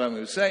Saddam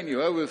Hussein,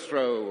 you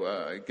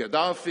overthrow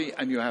Gaddafi,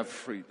 and you have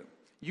freedom.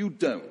 You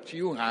don't.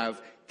 You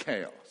have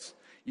chaos.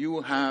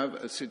 You have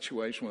a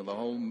situation where the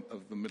whole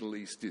of the Middle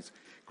East is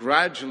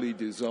gradually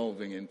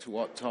dissolving into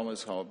what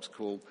Thomas Hobbes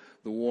called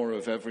the war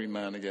of every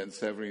man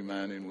against every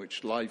man, in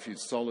which life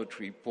is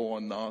solitary,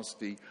 poor,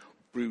 nasty,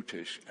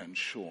 brutish, and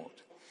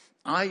short.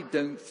 I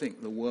don't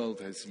think the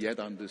world has yet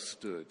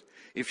understood.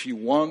 If you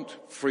want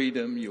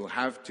freedom, you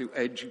have to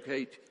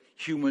educate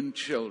human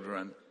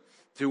children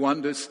to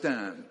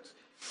understand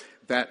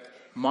that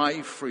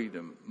my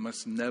freedom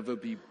must never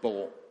be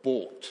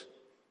bought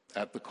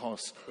at the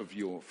cost of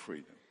your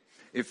freedom.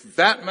 If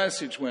that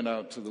message went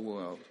out to the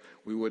world,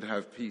 we would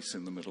have peace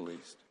in the Middle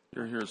East.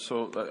 You're here,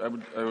 so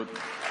I would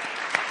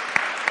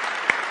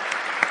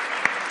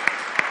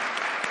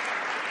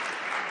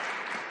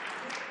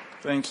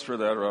Thanks for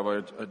that,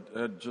 Rabbi.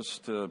 I had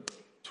just two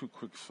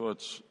quick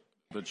thoughts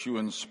that you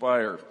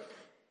inspire.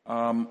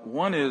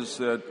 One is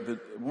that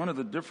one of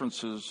the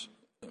differences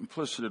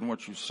implicit in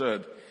what you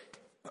said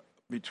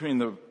between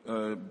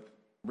the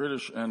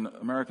British and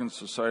American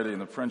society and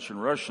the French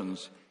and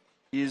Russians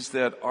is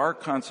that our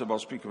concept, I'll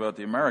speak about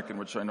the American,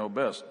 which I know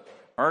best,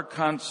 our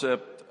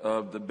concept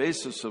of the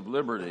basis of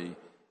liberty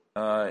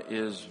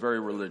is very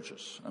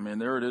religious. I mean,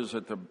 there it is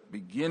at the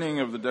beginning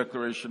of the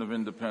Declaration of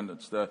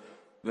Independence.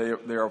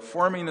 They are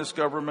forming this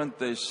government,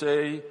 they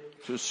say,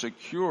 to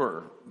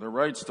secure the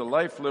rights to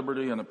life,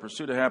 liberty, and the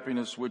pursuit of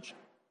happiness, which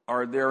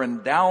are their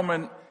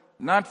endowment,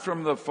 not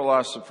from the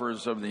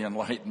philosophers of the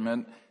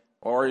Enlightenment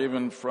or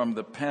even from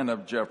the pen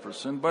of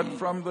Jefferson, but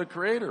from the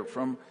Creator,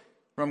 from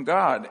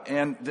God.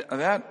 And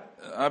that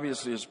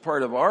obviously is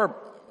part of our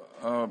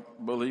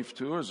belief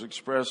too, is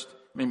expressed.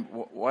 I mean,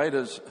 why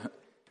does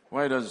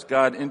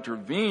God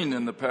intervene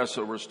in the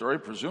Passover story?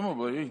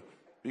 Presumably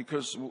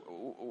because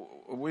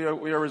we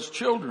are His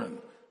children,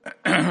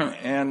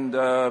 and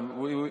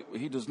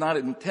He does not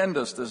intend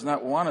us, does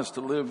not want us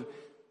to live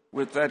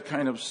with that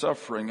kind of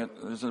suffering.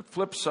 There's a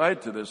flip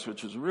side to this,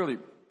 which is really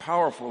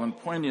powerful and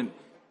poignant.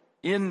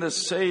 In the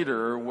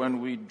Seder, when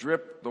we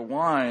drip the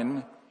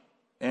wine,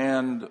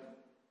 and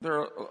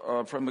there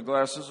are, from the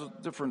glasses,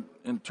 different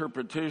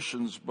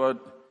interpretations, but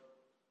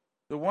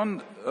the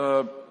one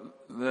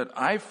that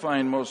I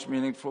find most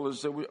meaningful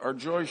is that our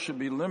joy should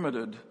be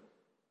limited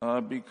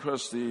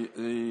because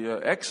the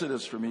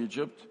exodus from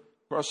Egypt,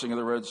 crossing of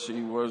the Red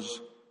Sea,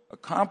 was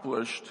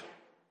accomplished.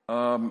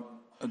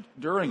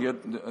 During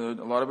it,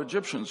 a lot of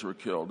Egyptians were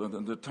killed.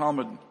 And the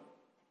Talmud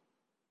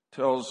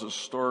tells the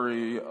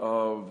story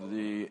of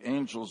the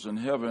angels in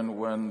heaven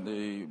when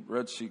the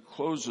Red Sea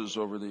closes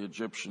over the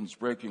Egyptians,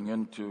 breaking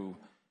into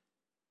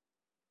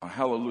a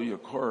hallelujah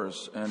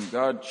chorus, and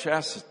God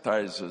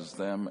chastises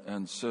them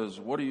and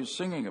says, "What are you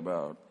singing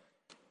about?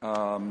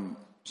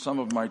 Some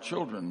of my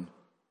children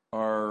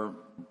are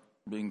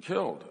being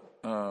killed."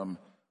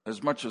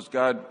 As much as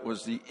God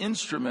was the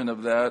instrument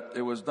of that,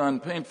 it was done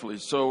painfully.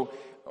 So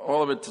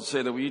all of it to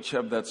say that we each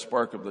have that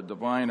spark of the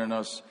divine in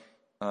us.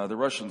 The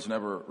Russians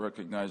never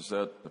recognized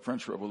that. The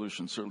French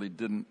Revolution certainly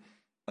didn't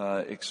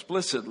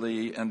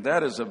explicitly, and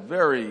that is a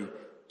very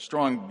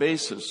strong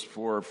basis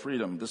for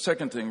freedom. The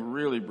second thing,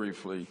 really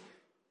briefly,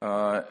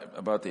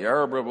 about the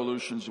Arab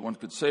revolutions, one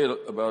could say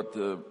about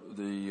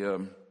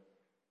the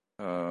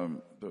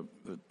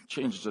the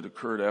changes that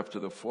occurred after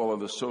the fall of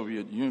the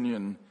Soviet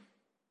Union.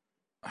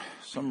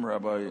 Some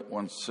rabbi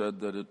once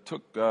said that it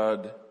took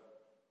God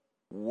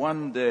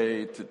one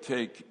day to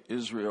take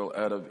Israel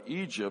out of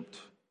Egypt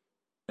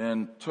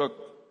and took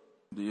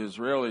the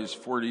Israelis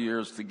 40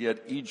 years to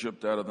get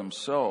Egypt out of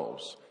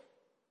themselves.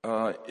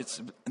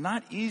 It's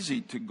not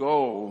easy to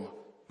go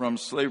from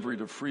slavery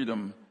to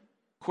freedom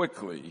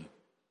quickly,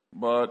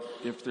 but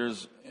if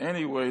there's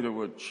any way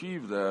to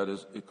achieve that,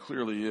 it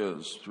clearly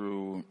is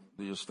through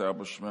the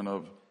establishment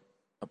of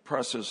a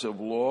process of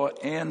law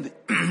and,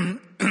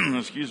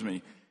 excuse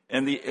me,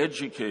 and the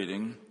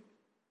educating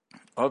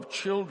of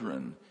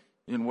children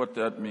in what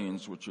that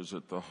means, which is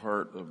at the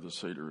heart of the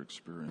Seder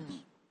experience.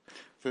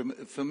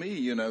 For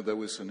me, there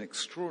was an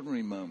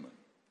extraordinary moment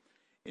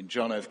in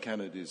John F.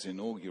 Kennedy's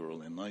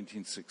inaugural in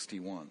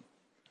 1961.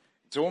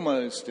 It's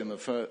almost in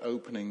the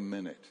opening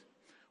minute,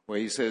 where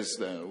he says,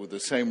 with the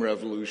same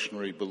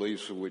revolutionary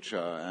beliefs for which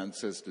our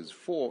ancestors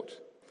fought,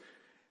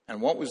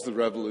 and what was the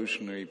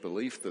revolutionary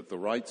belief? That the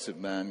rights of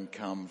man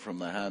come from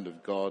the hand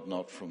of God,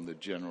 not from the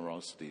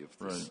generosity of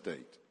the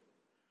state.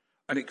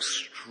 An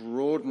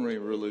extraordinary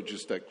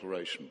religious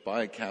declaration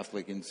by a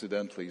Catholic.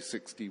 Incidentally,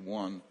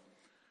 61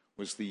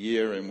 was the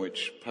year in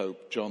which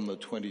Pope John the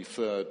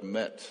 23rd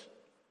met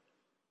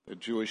the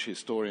Jewish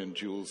historian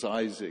Jules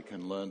Isaac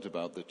and learned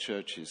about the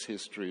church's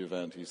history of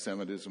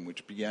anti-Semitism,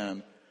 which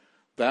began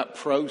that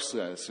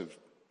process of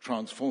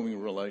transforming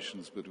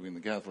relations between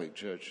the Catholic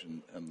Church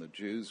and the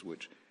Jews,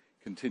 which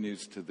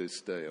continues to this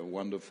day, a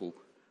wonderful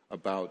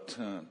about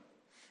turn.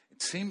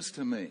 It seems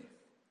to me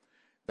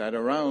that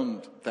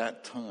around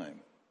that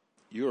time,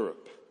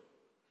 Europe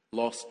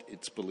lost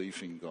its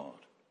belief in God.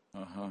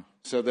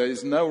 So there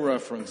is no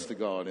reference to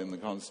God in the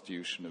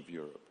Constitution of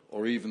Europe,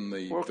 or even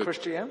or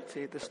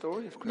Christianity, the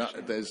story of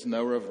Christianity. No, there's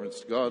no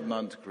reference to God,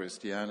 none to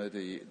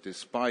Christianity,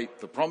 despite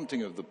the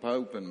prompting of the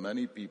Pope and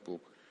many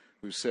people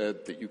who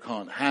said that you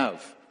can't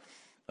have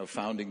a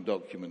founding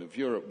document of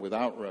Europe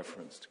without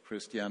reference to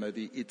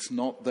Christianity. It's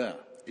not there.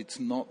 It's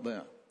not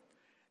there.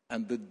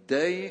 And the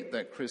day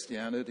that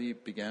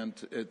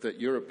that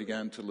Europe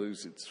began to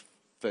lose its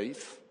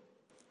faith,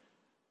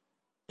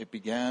 it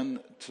began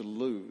to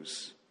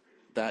lose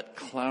that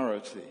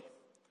clarity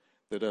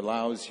that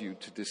allows you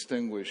to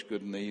distinguish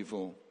good and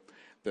evil,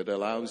 that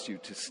allows you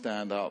to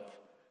stand up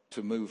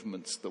to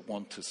movements that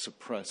want to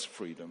suppress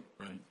freedom.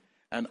 Right.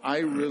 And I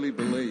really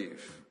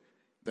believe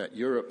that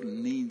Europe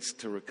needs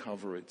to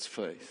recover its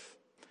faith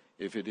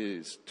if it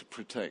is to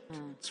protect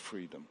its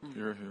freedom.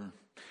 Hear, hear.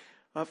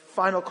 A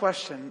final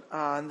question,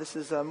 and this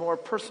is more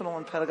personal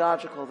and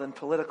pedagogical than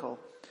political.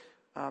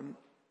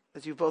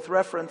 As you both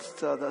referenced,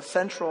 the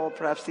central,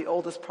 perhaps the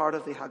oldest part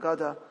of the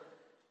Haggada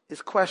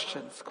is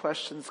questions,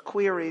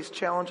 queries,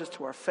 challenges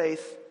to our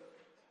faith,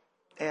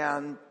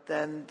 and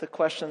then the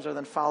questions are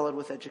then followed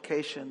with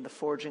education, the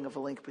forging of a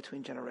link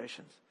between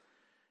generations.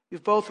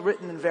 You've both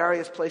written in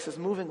various places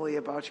movingly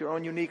about your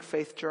own unique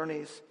faith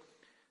journeys.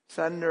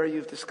 Senator,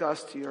 you've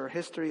discussed your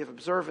history of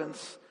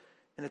observance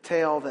in a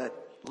tale that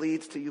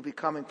leads to you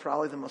becoming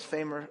probably the most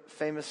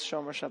famous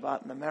Shomer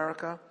Shabbat in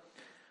America.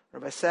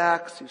 Rabbi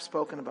Sacks, you've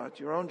spoken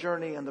about your own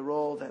journey and the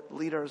role that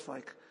leaders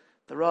like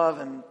the Rav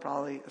and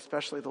probably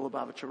especially the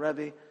Lubavitcher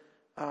Rebbe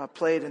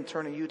played in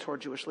turning you toward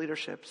Jewish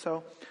leadership.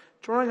 So,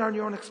 drawing on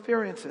your own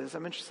experiences,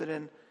 I'm interested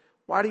in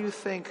why do you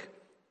think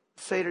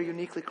Seder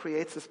uniquely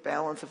creates this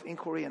balance of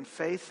inquiry and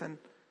faith, and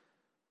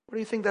what do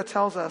you think that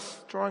tells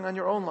us, drawing on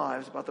your own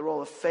lives, about the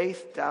role of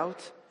faith,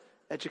 doubt,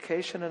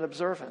 education, and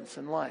observance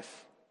in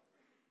life?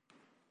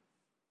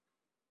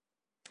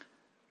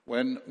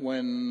 When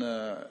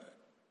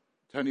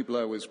Tony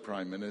Blair was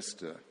Prime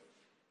Minister,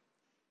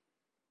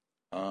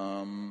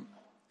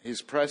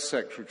 his press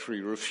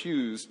secretary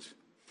refused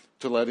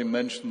to let him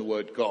mention the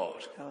word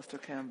God. Alistair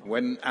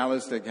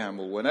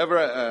Campbell. Whenever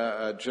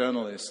a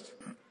journalist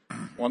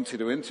wanted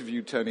to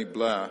interview Tony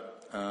Blair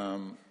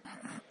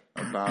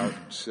about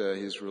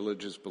his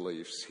religious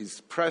beliefs,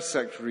 his press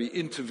secretary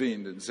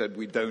intervened and said,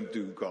 "We don't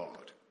do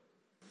God."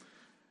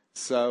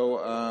 So,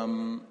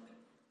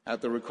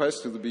 at the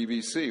request of the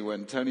BBC,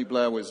 when Tony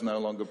Blair was no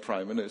longer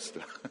Prime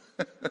Minister,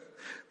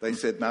 they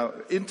said, "Now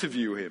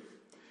interview him."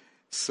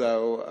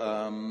 So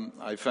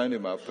I phoned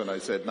him up and I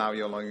said, "Now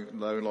you're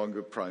no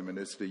longer Prime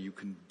Minister, you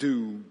can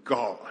do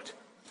God."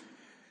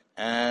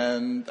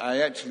 And I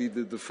actually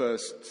did the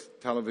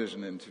first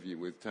television interview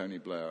with Tony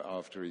Blair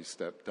after he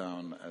stepped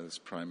down as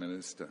Prime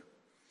Minister.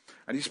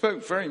 And he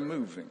spoke very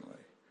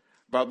movingly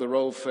about the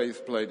role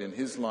faith played in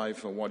his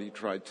life and what he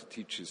tried to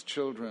teach his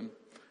children.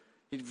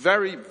 He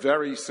very,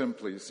 very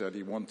simply said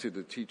he wanted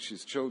to teach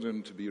his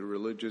children to be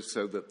religious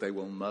so that they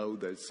will know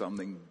there's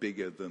something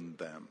bigger than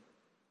them.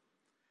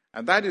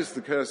 And that is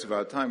the curse of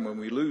our time. When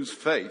we lose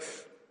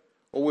faith,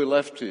 all we're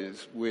left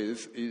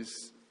with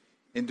is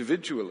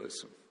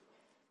individualism,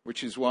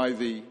 which is why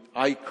the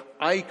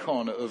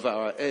icon of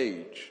our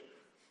age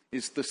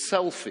is the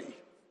selfie.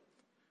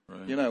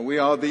 Right. We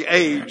are the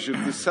age of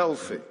the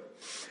selfie.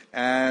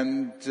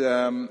 And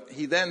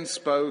he then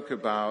spoke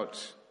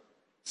about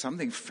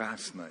something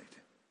fascinating.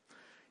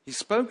 He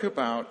spoke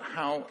about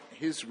how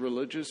his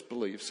religious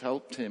beliefs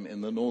helped him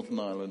in the Northern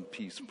Ireland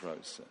peace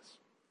process.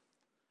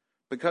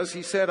 Because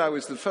he said, I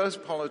was the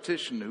first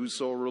politician who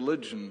saw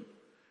religion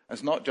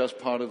as not just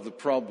part of the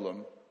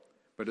problem,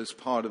 but as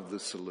part of the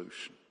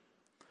solution.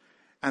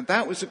 And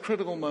that was a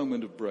critical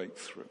moment of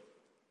breakthrough.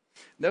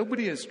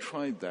 Nobody has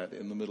tried that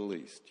in the Middle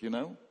East, you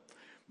know?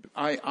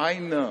 I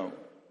know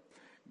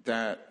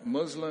that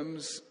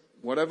Muslims,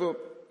 whatever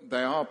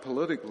they are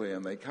politically,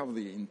 and they cover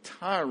the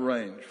entire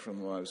range from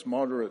the most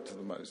moderate to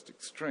the most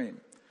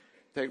extreme,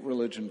 take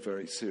religion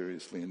very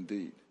seriously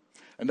indeed.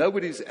 And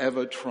nobody's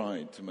ever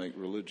tried to make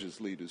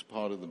religious leaders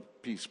part of the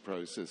peace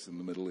process in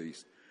the Middle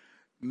East.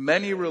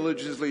 Many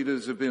religious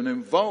leaders have been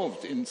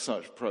involved in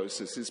such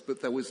processes,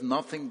 but there was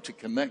nothing to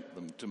connect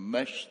them, to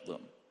mesh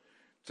them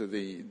to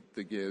the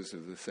gears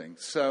of the thing.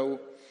 So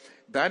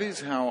that is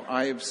how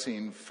I have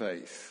seen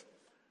faith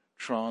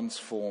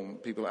transform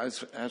people. As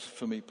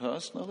for me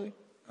personally,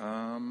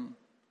 I'll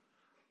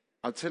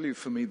tell you,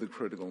 for me, the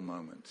critical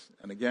moment.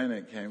 And again,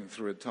 it came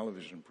through a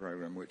television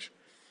program, which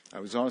I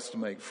was asked to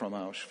make from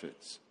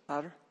Auschwitz.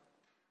 Louder?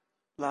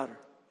 Louder.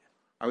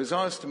 I was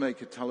asked to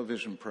make a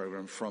television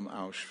program from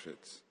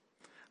Auschwitz.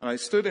 And I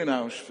stood in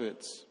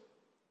Auschwitz,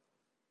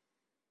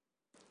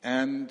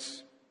 and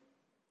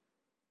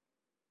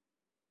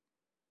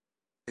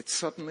it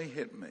suddenly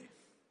hit me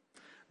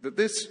that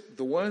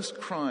the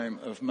worst crime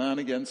of man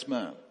against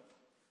man,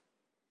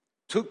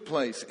 took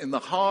place in the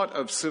heart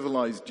of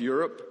civilized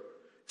Europe,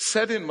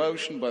 set in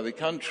motion by the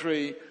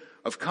country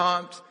of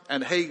Kant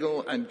and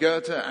Hegel and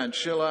Goethe and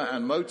Schiller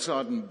and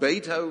Mozart and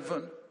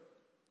Beethoven.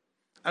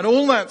 And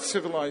all that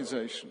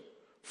civilization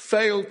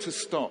failed to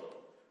stop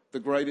the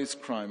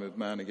greatest crime of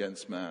man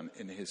against man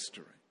in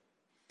history.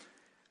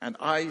 And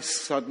I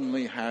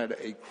suddenly had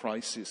a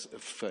crisis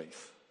of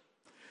faith.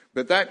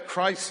 But that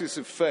crisis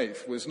of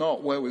faith was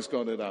not where was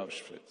God at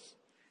Auschwitz.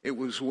 It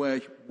was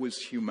where was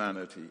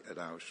humanity at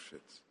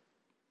Auschwitz.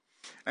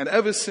 And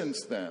ever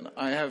since then,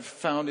 I have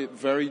found it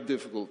very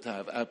difficult to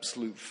have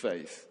absolute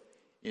faith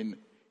in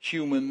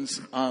humans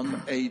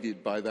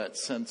unaided by that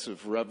sense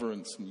of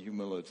reverence and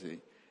humility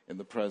in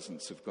the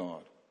presence of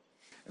God.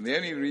 And the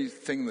only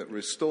thing that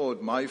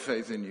restored my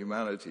faith in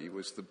humanity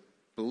was the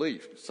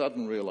belief,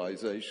 sudden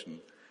realization,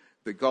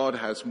 that God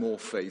has more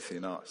faith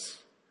in us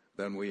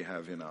than we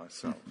have in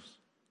ourselves.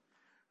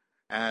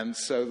 And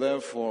so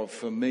therefore,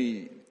 for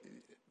me,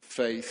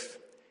 faith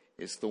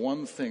is the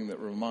one thing that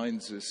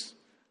reminds us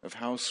of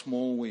how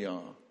small we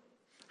are,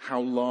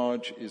 how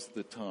large is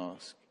the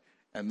task.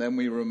 And then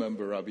we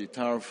remember Rabbi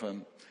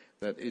Tarfon,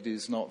 that it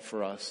is not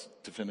for us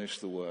to finish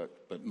the work,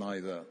 but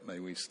neither may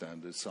we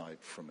stand aside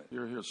from it.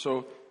 You're here.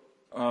 So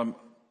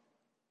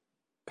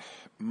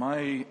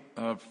my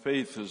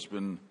faith has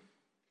been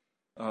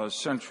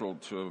central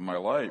to my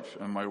life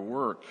and my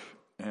work.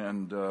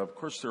 And, of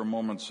course, there are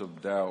moments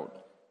of doubt.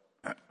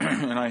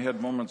 And I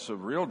had moments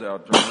of real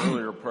doubt during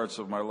earlier parts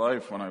of my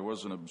life when I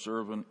wasn't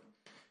observant.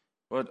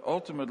 But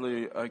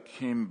ultimately, I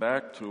came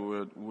back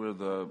to it with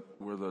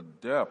a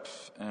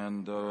depth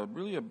and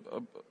really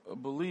a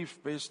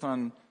belief based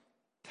on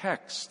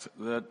text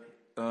that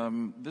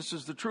this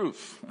is the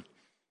truth,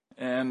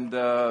 and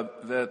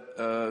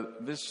that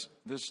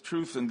this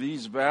truth and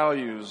these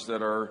values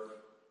that are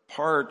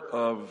part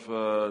of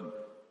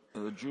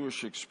the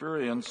Jewish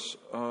experience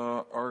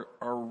are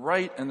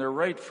right, and they're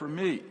right for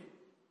me.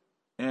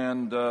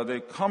 And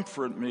they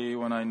comfort me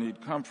when I need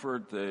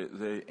comfort.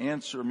 They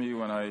answer me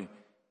when I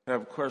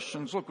have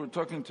questions. Look, we're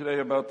talking today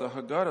about the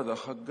Haggada. The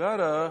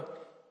Haggada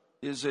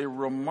is a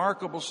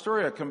remarkable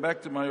story. I come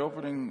back to my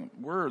opening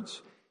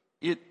words.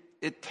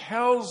 It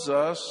tells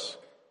us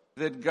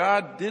that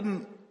God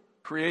didn't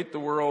create the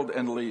world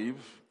and leave.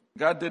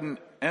 God didn't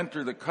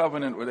enter the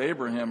covenant with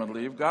Abraham and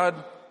leave. God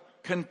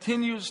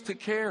continues to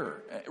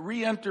care,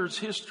 re-enters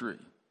history.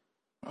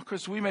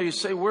 Because we may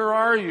say, where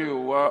are you?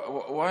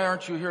 Why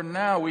aren't you here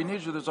now? We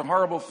need you. There's a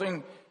horrible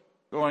thing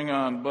going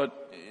on.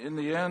 But in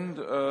the end,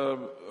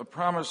 a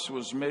promise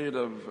was made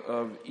of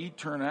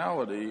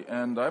eternality,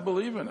 and I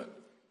believe in it.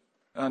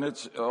 And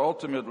it's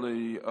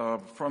ultimately,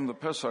 from the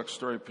Pesach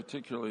story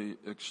particularly,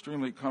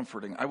 extremely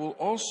comforting. I will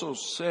also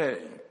say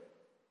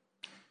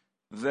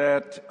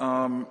that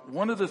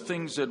one of the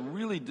things that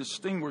really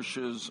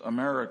distinguishes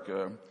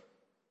America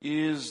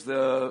is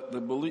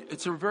the belief.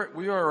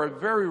 We are a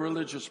very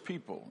religious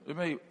people. It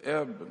may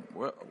ebb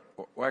and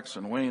wax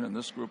and wane in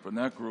this group and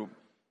that group,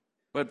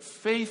 but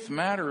faith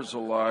matters a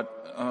lot.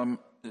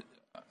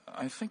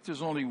 I think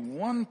there's only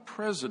one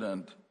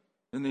president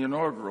in the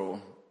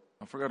inaugural,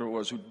 I forgot who it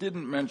was, who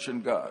didn't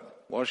mention God.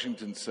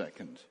 Washington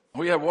second.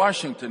 Oh yeah,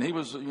 Washington.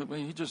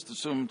 He just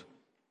assumed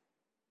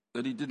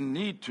that he didn't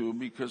need to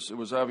because it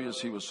was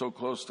obvious he was so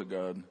close to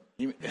God.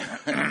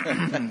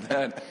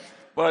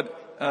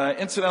 But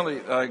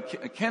incidentally,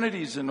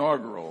 Kennedy's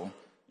inaugural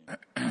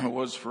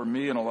was, for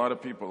me and a lot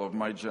of people of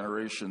my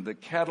generation, the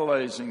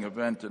catalyzing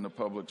event in the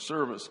public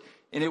service.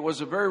 And it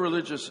was a very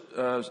religious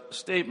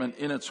statement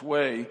in its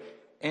way.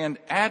 And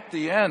at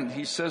the end,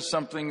 he says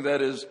something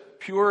that is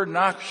pure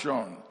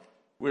nachshon,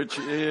 which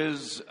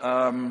is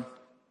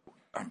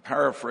I'm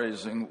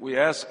paraphrasing, we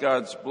ask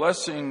God's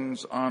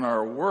blessings on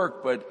our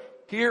work,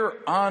 but here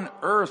on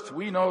earth,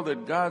 we know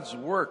that God's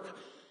work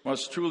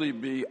must truly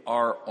be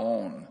our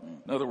own.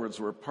 In other words,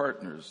 we're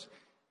partners.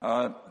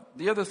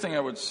 The other thing I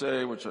would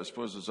say, which I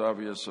suppose is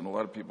obvious, and a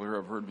lot of people here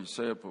have heard me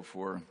say it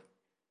before,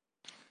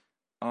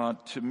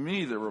 to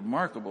me, the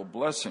remarkable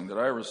blessing that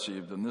I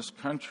received in this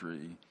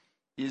country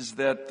is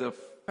that the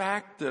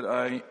fact that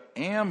I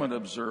am an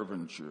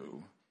observant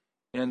Jew,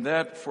 and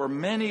that for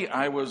many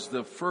I was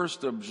the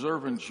first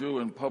observant Jew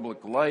in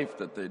public life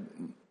that they'd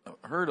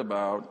heard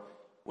about,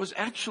 was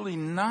actually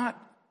not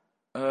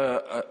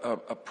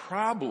a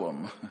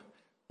problem,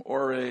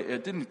 or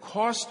it didn't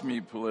cost me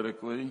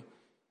politically.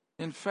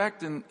 In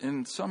fact,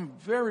 in some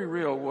very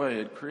real way,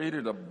 it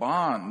created a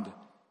bond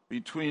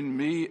between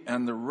me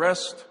and the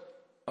rest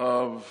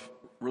of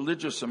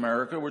religious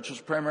America, which is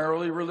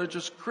primarily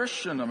religious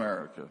Christian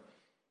America,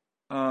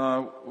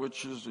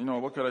 which is,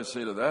 what could I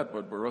say to that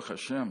but Baruch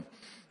Hashem?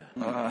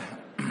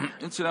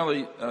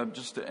 Incidentally,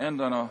 just to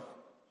end on a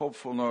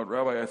hopeful note,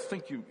 Rabbi, I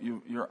think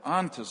you're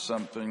on to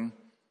something.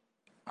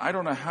 I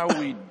don't know how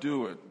we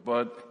do it,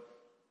 but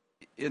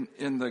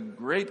in the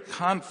great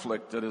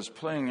conflict that is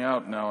playing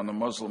out now in the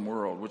Muslim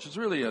world, which is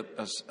really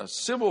a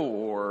civil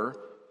war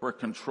for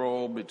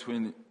control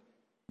between,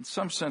 in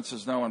some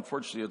senses now,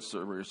 unfortunately, it's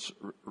a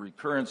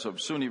recurrence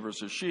of Sunni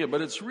versus Shia,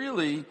 but it's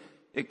really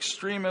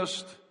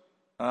extremist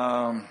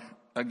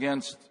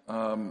against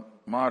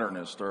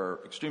modernist, or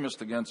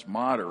extremist against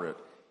moderate,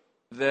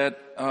 that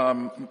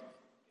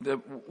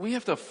we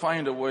have to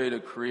find a way to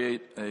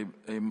create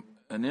an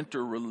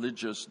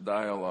interreligious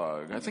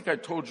dialogue. I think I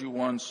told you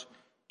once,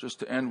 just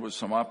to end with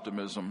some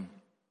optimism,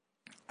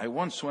 I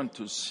once went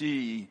to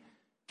see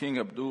King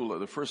Abdullah,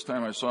 the first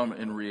time I saw him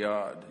in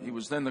Riyadh. He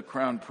was then the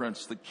crown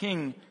prince. The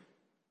king,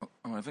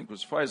 I think it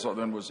was Faisal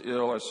then, was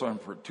ill. I saw him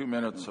for 2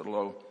 minutes at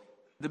low.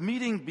 The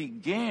meeting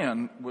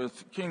began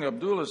with King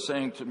Abdullah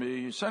saying to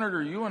me,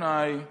 Senator, you and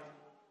I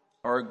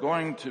are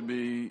going to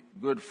be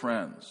good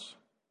friends.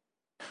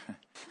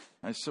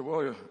 I said,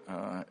 well,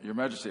 Your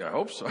Majesty, I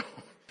hope so.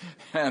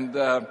 And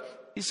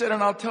he said,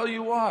 and I'll tell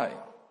you why.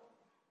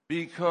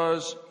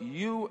 Because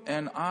you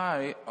and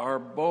I are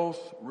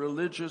both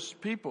religious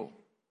people.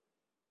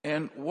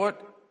 And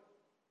what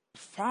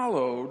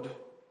followed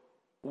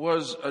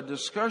was a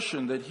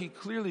discussion that he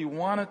clearly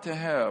wanted to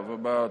have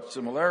about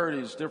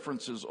similarities,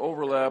 differences,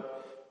 overlap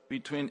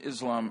between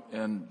Islam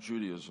and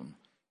Judaism.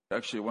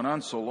 Actually, it went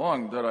on so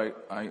long that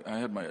I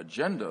had my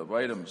agenda of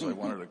items I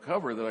wanted to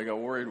cover that I got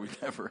worried we'd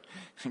never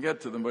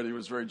get to them, but he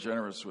was very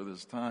generous with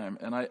his time.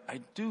 And I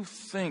do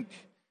think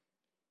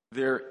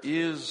there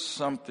is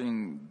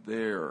something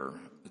there.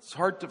 It's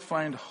hard to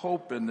find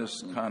hope in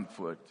this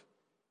conflict,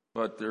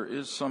 but there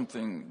is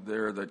something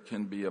there that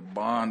can be a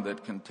bond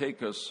that can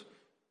take us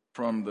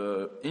from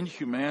the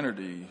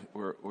inhumanity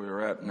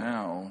we're at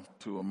now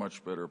to a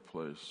much better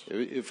place.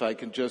 If I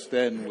can just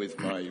end with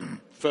my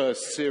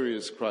first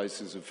serious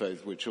crisis of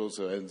faith, which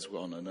also ends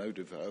on a note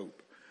of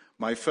hope.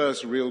 My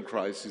first real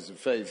crisis of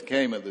faith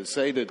came at the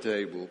Seder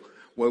table,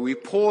 where we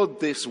poured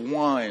this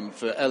wine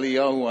for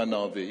Eliyahu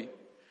Hanavi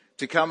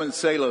to come and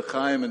say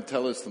L'chaim and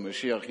tell us the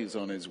Mashiach is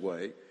on his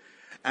way.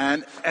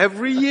 And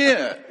every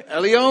year,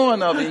 Eliyahu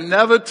Hanavi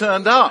never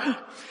turned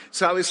up.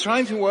 So I was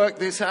trying to work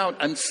this out,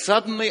 and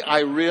suddenly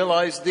I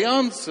realized the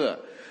answer.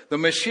 The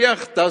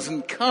Mashiach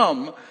doesn't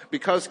come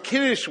because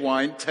Kiddush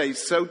wine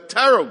tastes so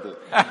terrible.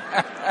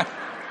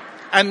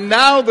 And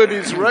now that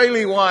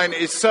Israeli wine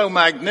is so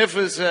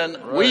magnificent,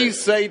 right, we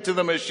say to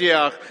the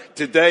Mashiach,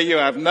 today you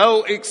have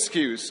no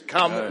excuse.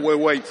 Come, right, we're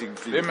waiting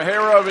for you.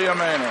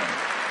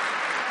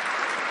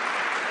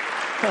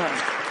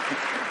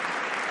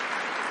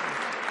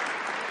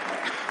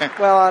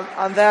 Well,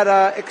 on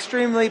that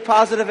extremely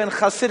positive and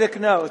Hasidic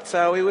note,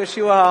 we wish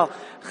you all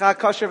Chag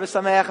Kosher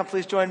v'Sameach, and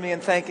please join me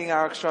in thanking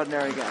our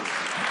extraordinary guests.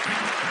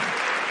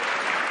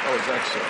 That was excellent.